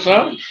grace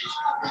of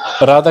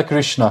Radha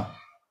Krishna.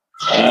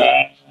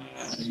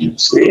 you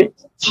see,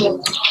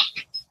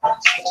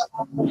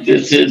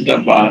 this is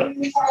the part.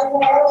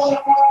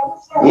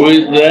 Who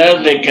is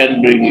there, they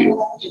can bring you.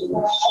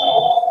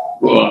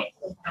 Go on.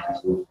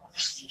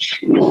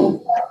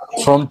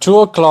 From 2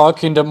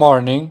 o'clock in the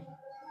morning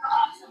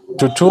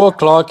to 2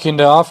 o'clock in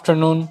the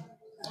afternoon,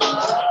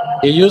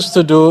 he used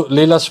to do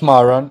Lila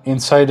Smaran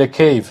inside a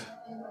cave.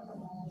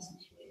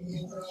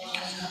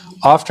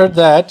 After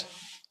that,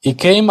 he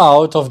came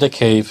out of the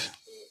cave.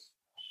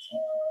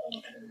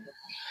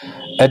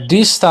 At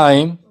this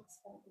time,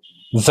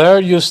 there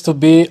used to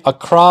be a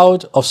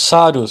crowd of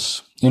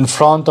sadhus in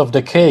front of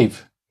the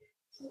cave.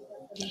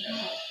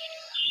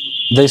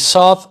 They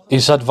sought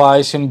his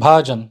advice in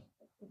bhajan,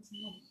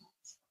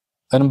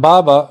 and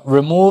Baba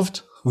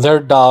removed their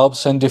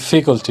doubts and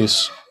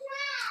difficulties.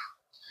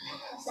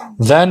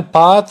 Then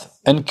Path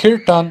and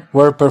Kirtan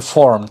were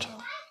performed.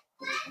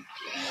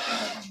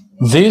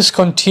 This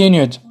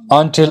continued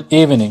until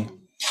evening.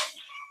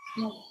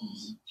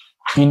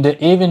 In the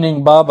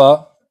evening,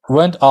 Baba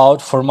went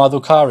out for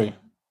Madhukari.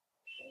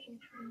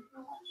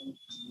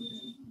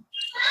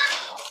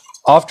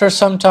 After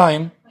some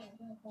time,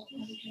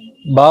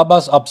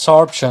 Baba's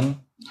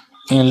absorption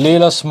in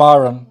Lila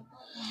Smaran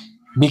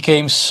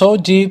became so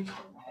deep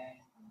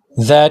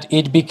that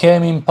it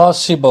became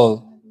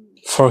impossible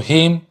for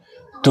him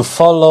to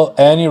follow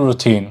any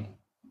routine.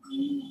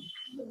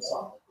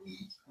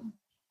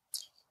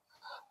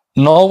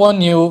 No one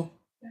knew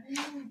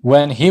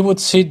when he would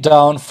sit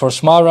down for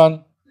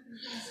Smaran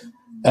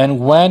and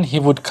when he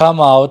would come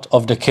out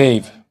of the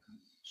cave.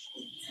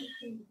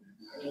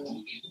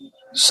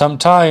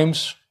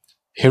 Sometimes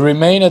he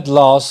remained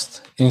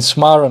lost in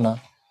Smarana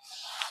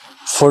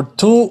for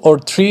 2 or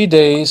 3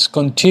 days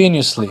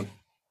continuously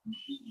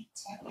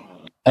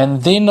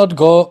and did not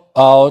go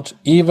out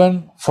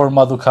even for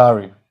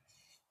Madhukari.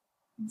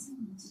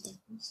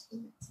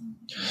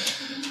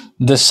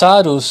 The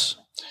sadhus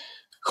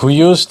who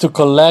used to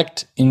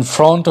collect in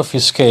front of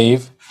his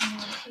cave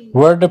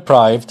were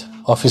deprived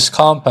of his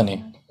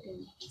company.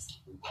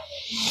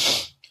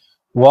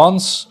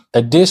 Once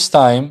at this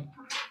time,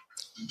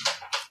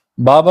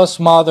 Baba's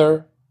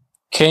mother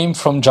came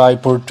from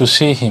Jaipur to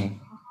see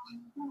him.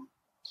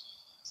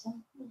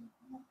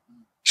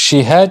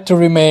 She had to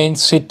remain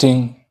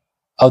sitting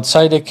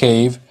outside the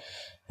cave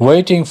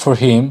waiting for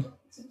him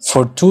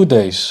for 2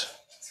 days.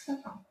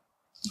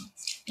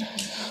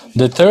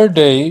 The third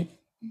day,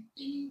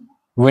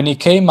 when he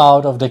came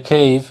out of the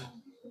cave,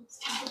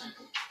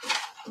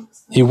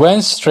 he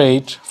went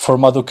straight for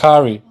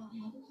Madhukari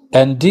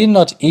and did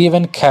not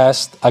even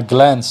cast a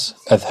glance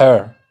at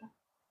her.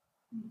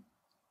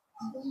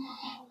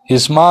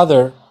 His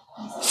mother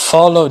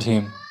followed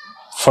him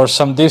for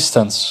some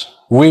distance,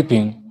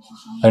 weeping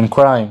and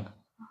crying.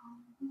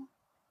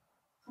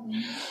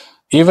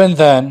 Even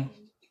then,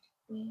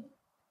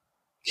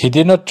 he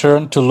did not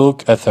turn to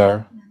look at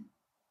her.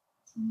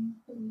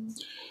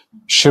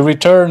 She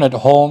returned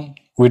home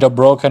with a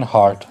broken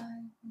heart.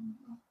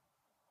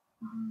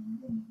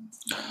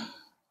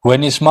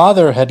 When his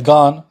mother had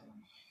gone,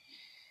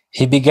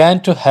 he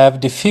began to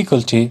have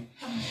difficulty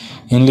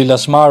in Lila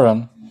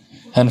Smaran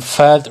and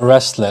felt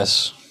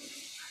restless.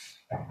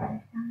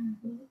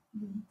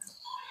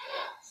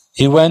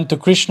 He went to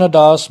Krishna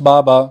Das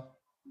Baba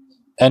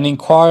and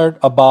inquired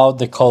about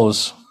the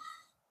cause.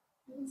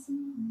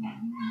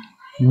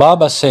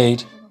 Baba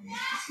said,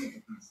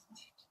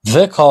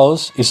 "The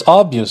cause is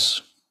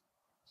obvious.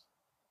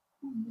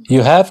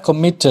 You have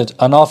committed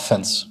an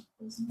offense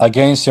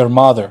against your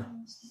mother."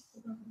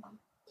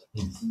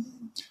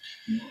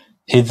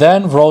 He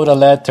then wrote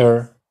a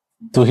letter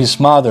to his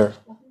mother,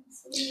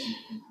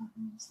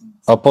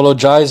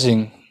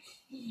 apologizing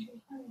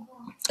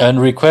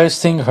and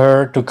requesting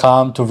her to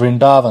come to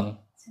Vrindavan.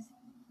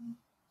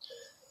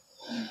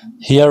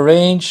 He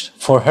arranged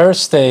for her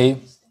stay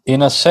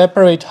in a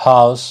separate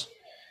house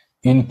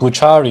in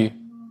Puchari,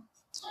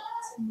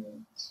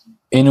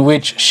 in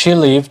which she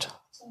lived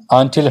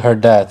until her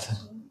death.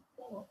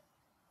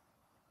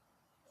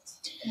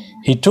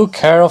 He took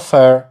care of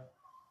her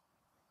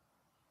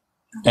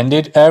and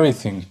did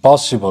everything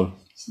possible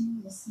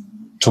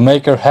to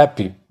make her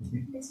happy.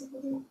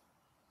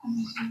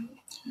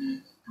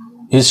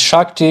 His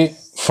Shakti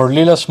for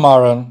Lila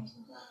Smaran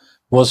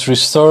was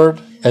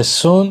restored as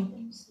soon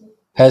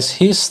as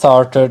he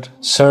started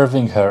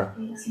serving her.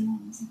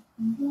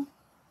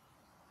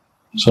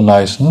 So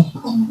nice, no?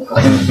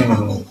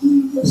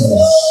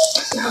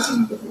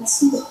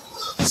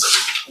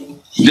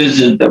 This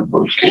is the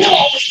book.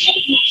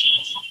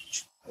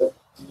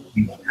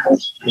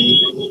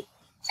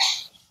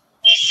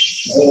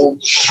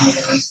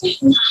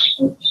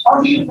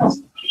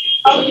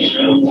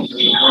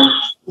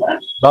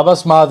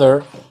 Baba's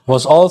mother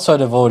was also a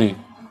devotee.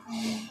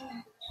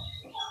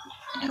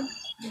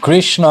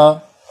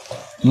 Krishna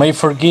may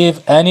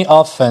forgive any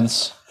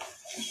offense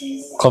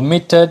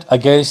committed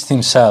against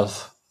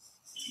himself,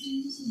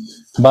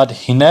 but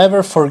he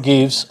never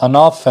forgives an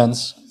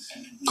offense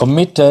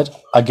committed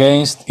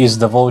against his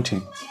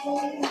devotee.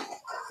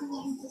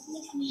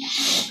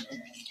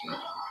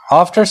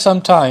 After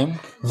some time,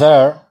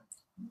 there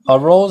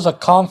arose a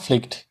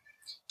conflict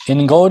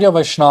in Gaudiya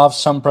Vaishnava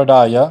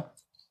Sampradaya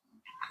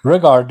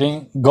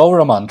regarding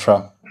Gaura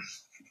Mantra.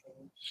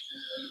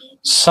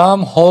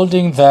 Some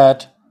holding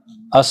that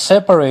a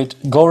separate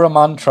Gaura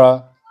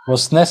Mantra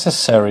was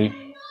necessary,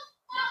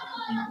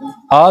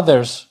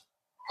 others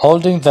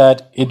holding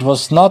that it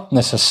was not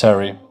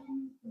necessary,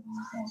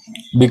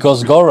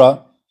 because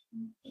Gaura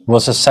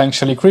was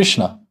essentially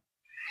Krishna.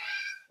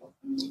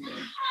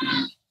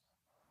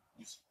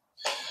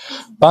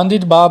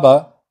 Pandit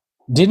Baba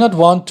did not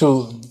want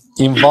to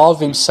involve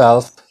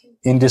himself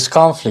in this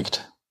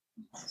conflict.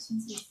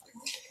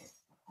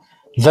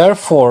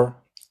 Therefore,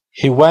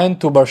 he went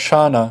to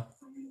Barshana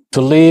to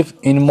live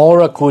in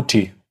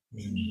Morakuti,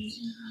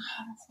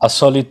 a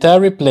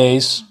solitary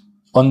place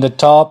on the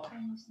top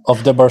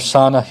of the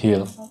Barsana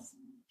hill.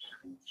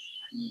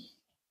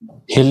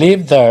 He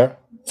lived there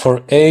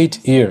for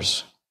 8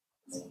 years.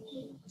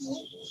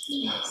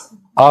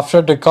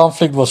 After the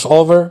conflict was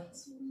over,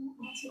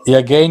 he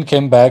again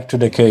came back to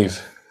the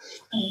cave.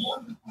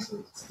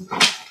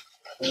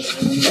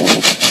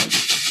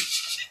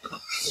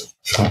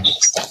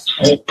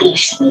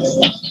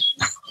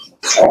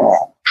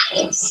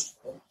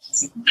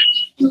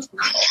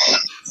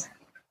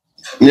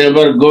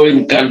 Never go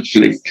in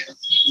conflict.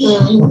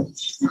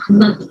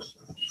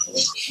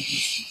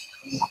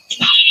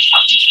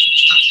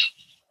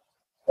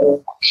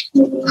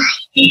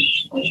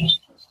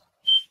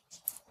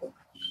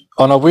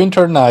 On a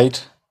winter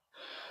night,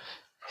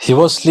 he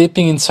was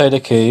sleeping inside a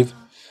cave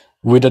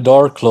with the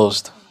door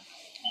closed,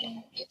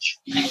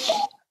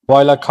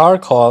 while a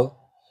charcoal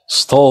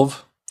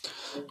stove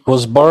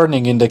was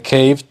burning in the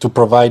cave to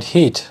provide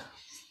heat.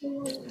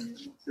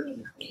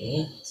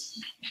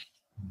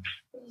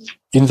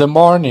 In the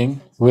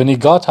morning, when he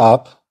got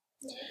up,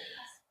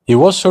 he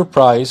was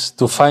surprised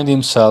to find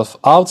himself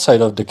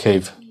outside of the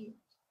cave.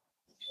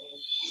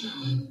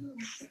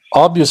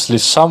 Obviously,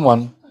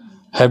 someone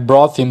had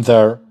brought him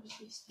there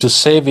to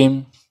save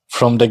him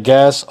from the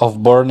gas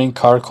of burning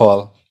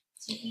charcoal,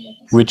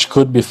 which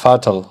could be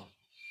fatal.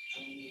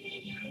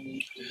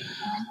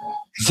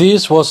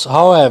 This was,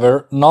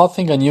 however,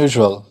 nothing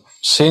unusual,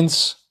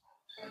 since,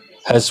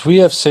 as we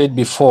have said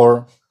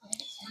before,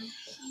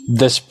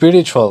 the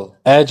spiritual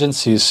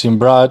agencies in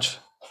Vraj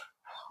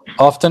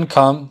often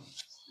come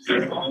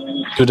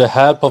to the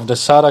help of the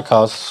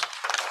sadhakas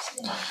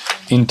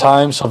in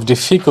times of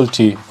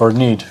difficulty or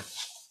need.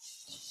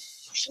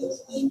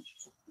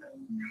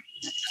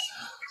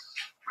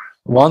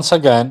 Once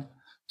again,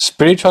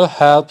 spiritual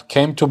help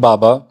came to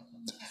Baba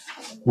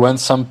when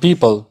some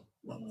people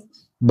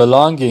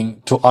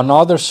belonging to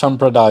another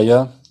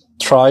sampradaya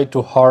tried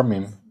to harm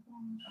him.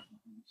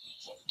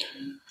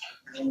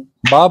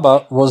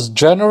 Baba was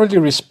generally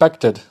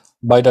respected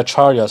by the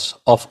acharyas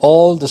of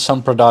all the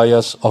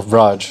sampradayas of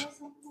Vraj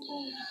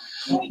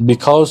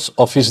because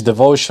of his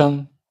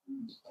devotion,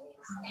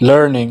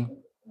 learning,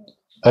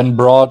 and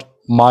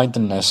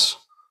broad-mindedness.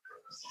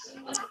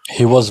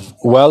 He was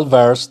well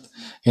versed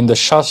in the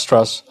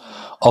shastras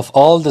of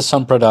all the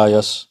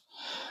sampradayas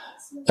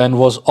and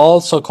was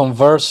also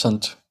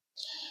conversant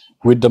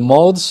with the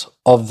modes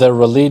of their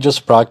religious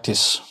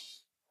practice.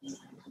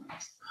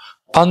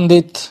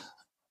 Pandit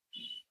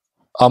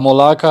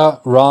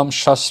Amolaka Ram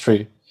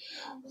Shastri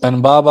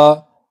and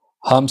Baba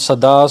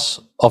Hamsadas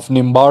of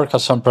Nimbarka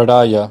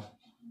Sampradaya,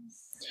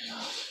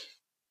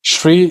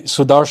 Sri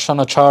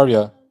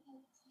Sudarshanacharya,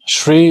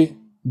 Sri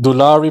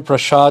Dulari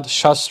Prasad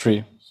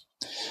Shastri,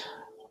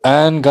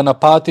 and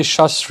Ganapati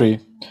Shastri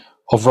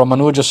of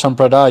Ramanuja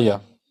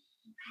Sampradaya,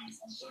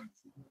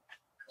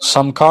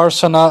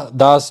 Samkarsana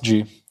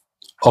Dasji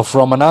of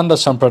Ramananda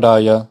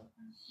Sampradaya,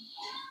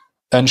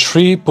 and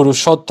Sri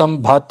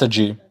Purushottam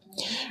Bhattaji,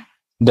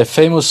 the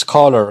famous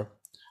scholar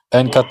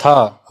and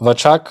Katha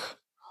Vachak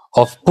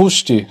of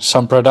Pushti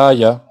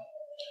Sampradaya,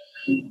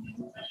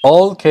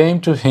 all came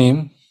to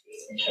him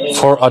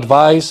for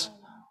advice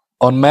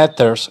on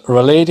matters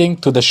relating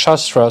to the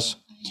Shastras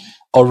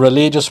or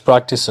religious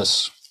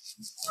practices.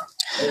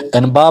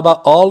 And Baba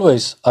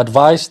always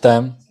advised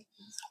them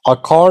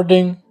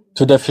according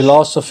to the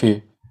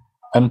philosophy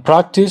and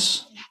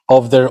practice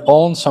of their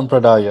own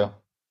Sampradaya.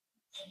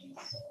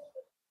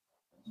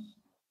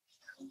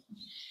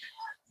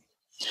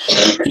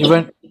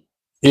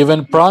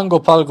 Even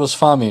Prangopal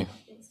Goswami,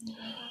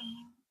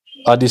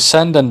 a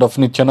descendant of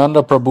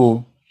Nityananda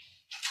Prabhu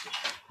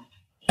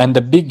and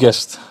the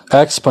biggest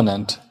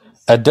exponent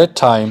at that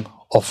time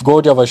of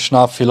Gaudiya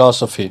Vaishnava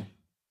philosophy,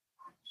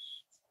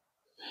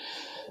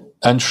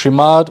 and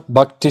Srimad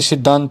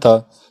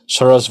Bhaktisiddhanta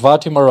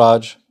Sarasvati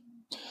Maharaj,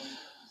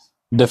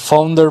 the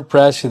founder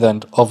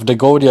president of the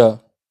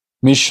Gaudiya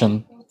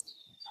mission,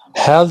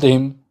 held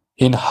him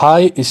in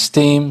high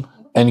esteem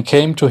and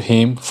came to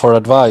him for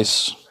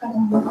advice.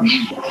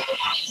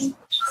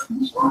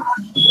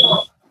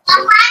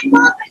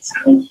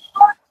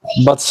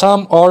 But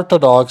some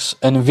orthodox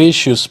and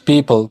vicious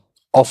people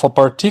of a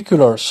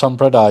particular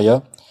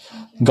sampradaya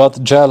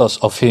got jealous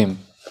of him.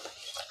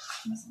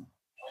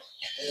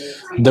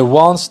 They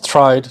once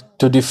tried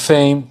to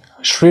defame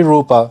Sri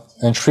Rupa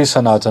and Sri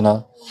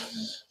Sanatana,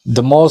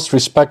 the most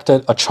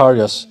respected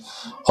acharyas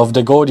of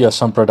the Gaudiya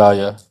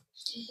Sampradaya,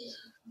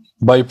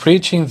 by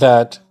preaching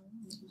that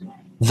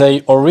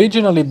they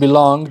originally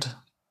belonged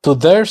to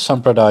their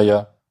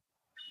Sampradaya,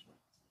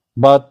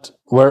 but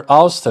were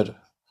ousted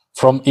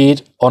from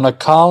it on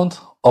account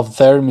of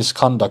their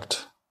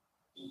misconduct.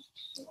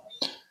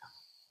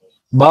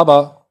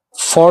 Baba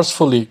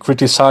forcefully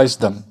criticized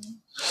them.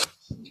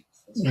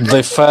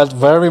 They felt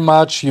very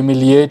much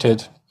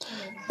humiliated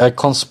and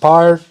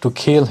conspired to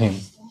kill him.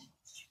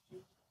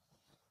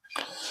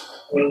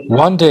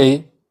 One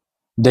day,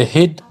 they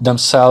hid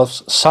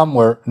themselves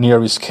somewhere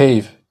near his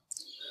cave,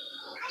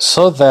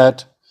 so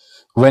that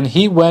when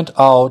he went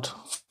out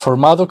for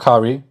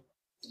Madhukari,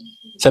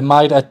 they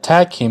might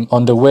attack him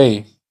on the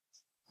way.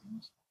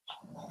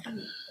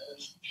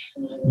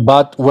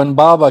 But when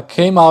Baba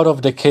came out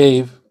of the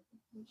cave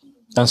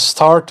and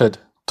started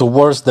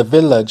towards the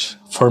village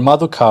for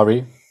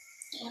Madhukari,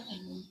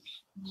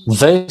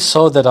 they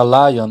saw that a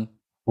lion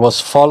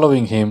was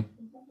following him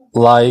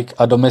like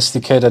a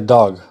domesticated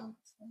dog.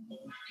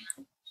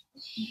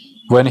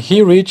 When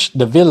he reached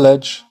the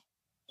village,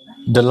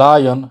 the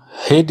lion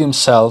hid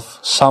himself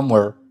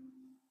somewhere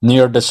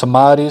near the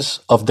samadhis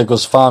of the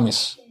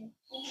Goswaminis,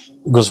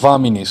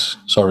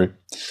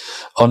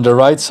 on the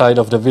right side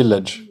of the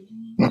village.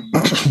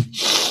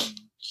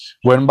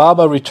 When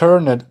Baba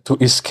returned to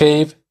his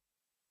cave,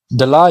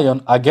 the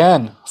lion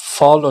again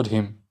followed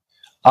him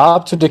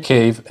up to the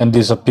cave and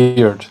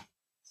disappeared.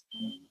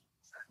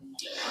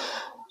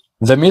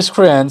 The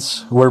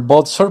miscreants were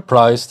both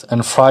surprised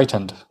and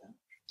frightened.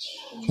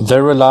 They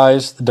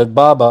realized that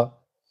Baba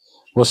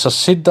was a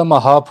Siddha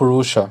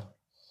Mahapurusha,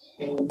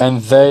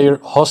 and their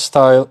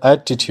hostile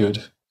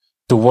attitude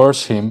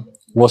towards him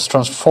was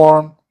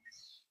transformed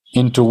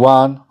into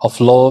one of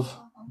love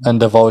and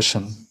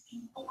devotion.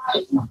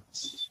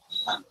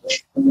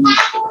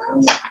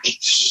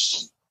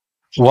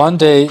 One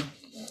day,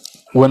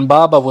 when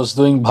Baba was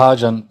doing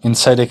bhajan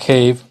inside a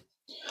cave,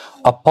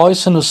 a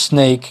poisonous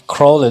snake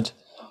crawled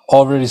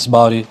over his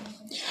body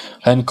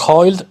and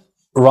coiled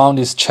round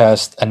his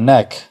chest and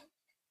neck.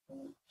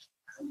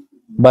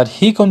 But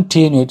he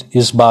continued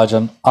his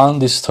bhajan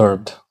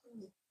undisturbed.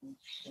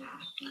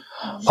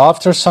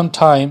 After some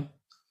time,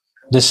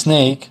 the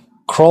snake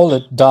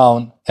crawled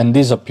down and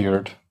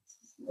disappeared.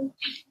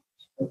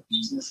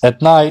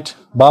 At night,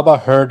 Baba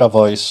heard a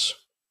voice.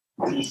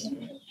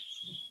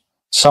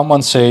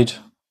 Someone said,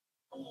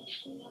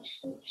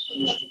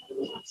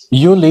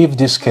 "You leave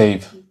this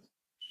cave."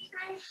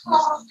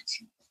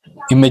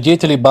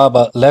 Immediately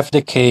Baba left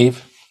the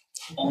cave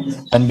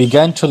and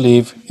began to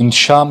live in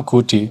Sham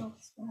Kuti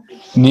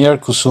near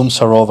Kusum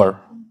Sarovar.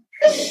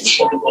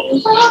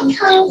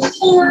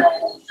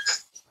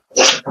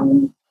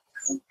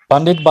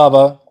 Pandit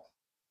Baba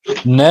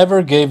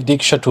never gave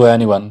Diksha to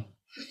anyone,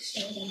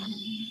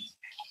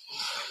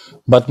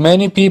 but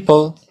many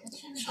people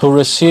who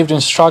received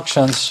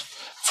instructions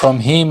from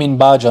him in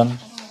bhajan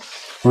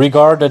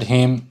regarded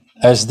him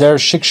as their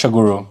Shiksha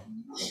Guru.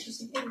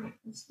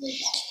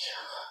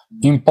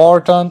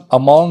 Important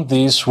among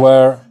these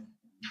were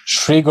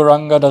Sri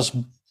Gauranga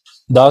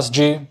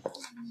Dasji,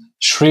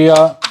 Shriya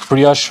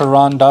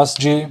Priyasharan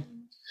Dasji,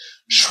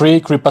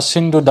 Sri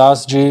Kripasindhu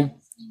Dasji,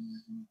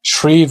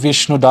 Sri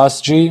Vishnu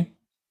Dasji,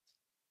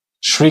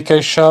 Sri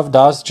Keshav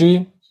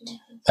Dasji,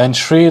 and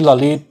Sri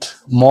Lalit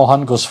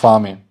Mohan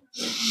Goswami.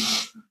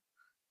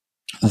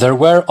 There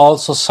were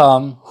also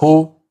some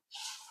who,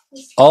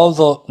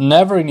 although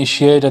never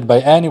initiated by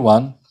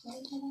anyone,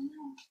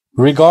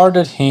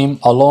 regarded him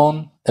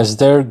alone as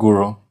their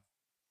guru,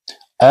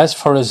 as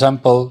for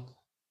example,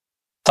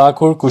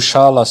 Thakur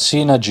Kushala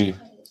Sinaji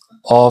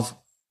of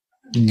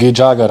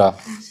Gijagara.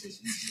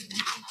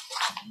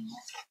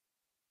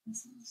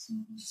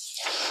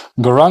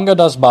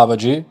 Gaurangadas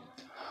Babaji,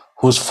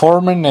 whose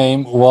former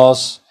name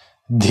was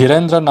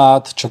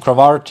Dhirendranath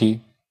Chakravarti,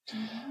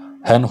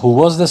 and who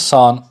was the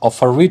son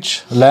of a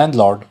rich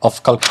landlord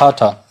of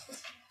Calcutta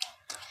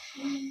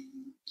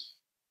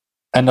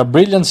and a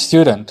brilliant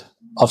student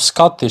of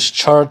Scottish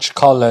Church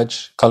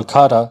College,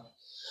 Calcutta,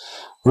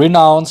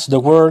 renounced the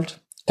world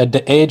at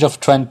the age of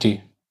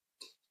 20.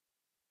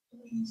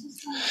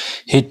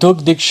 He took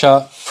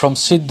Diksha from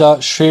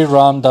Siddha Sri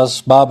Ram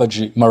Das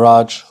Babaji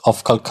Maharaj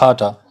of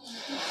Calcutta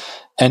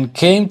and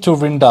came to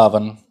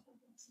Vrindavan.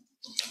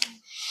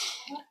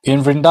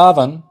 In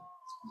Vrindavan,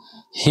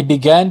 he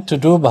began to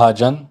do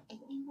bhajan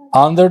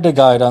under the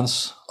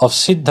guidance of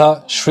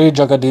Siddha Sri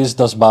Jagadisa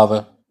Das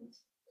Baba.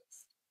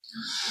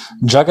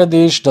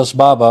 Jagadish Das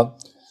Baba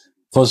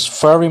was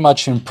very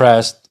much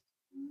impressed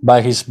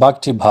by his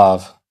bhakti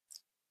bhav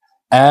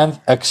and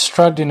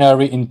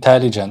extraordinary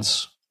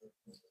intelligence.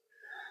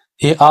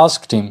 He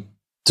asked him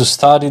to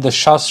study the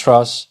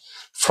Shastras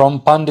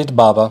from Pandit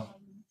Baba.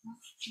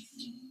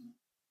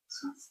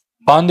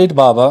 Pandit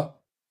Baba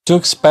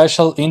took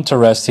special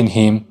interest in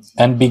him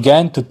and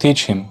began to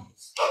teach him.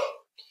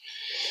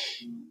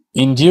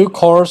 In due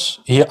course,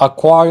 he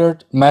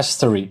acquired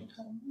mastery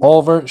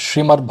over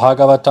Srimad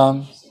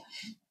Bhagavatam,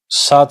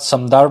 Sat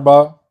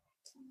Samdarbha,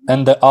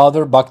 and the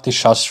other Bhakti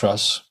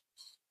Shastras.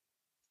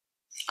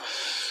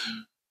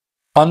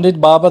 Pandit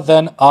Baba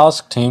then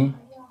asked him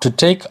to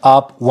take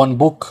up one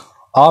book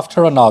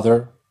after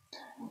another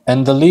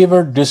and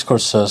deliver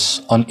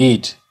discourses on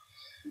it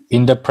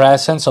in the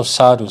presence of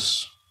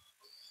sadhus,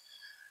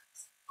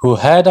 who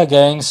had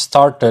again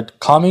started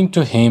coming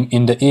to him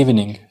in the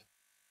evening.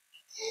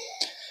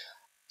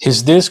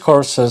 His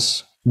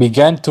discourses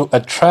began to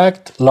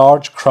attract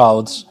large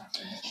crowds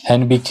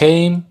and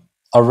became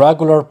a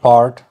regular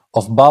part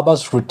of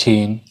Baba's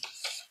routine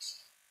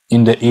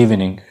in the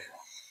evening.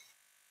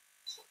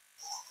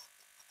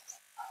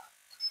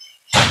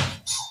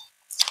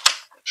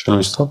 Shall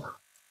we stop?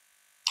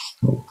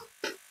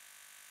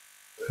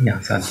 Yeah,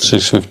 that's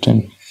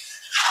 6:15.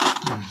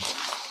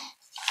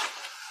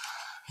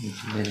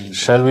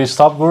 Shall we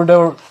stop,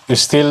 Gurudev?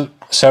 It's still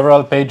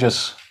several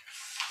pages.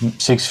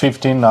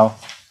 6:15 now.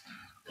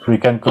 We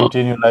can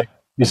continue like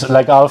it's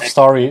like half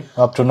story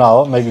up to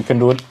now. Maybe we can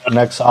do it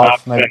next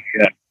half. Maybe.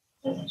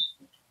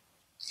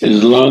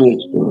 As long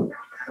as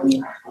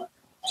good.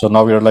 So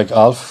now we are like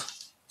half.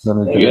 Then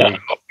we can do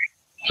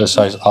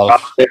precise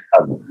half.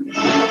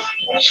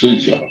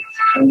 Switch off.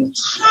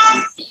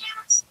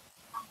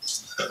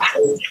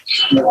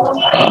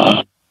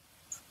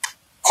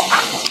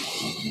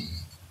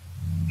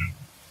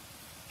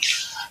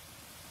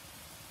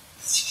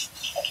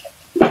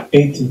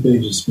 $18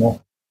 pages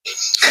more.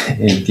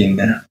 18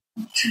 there.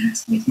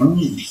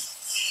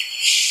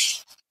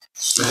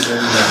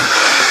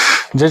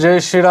 Jai Jai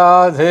Shri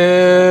Radhe.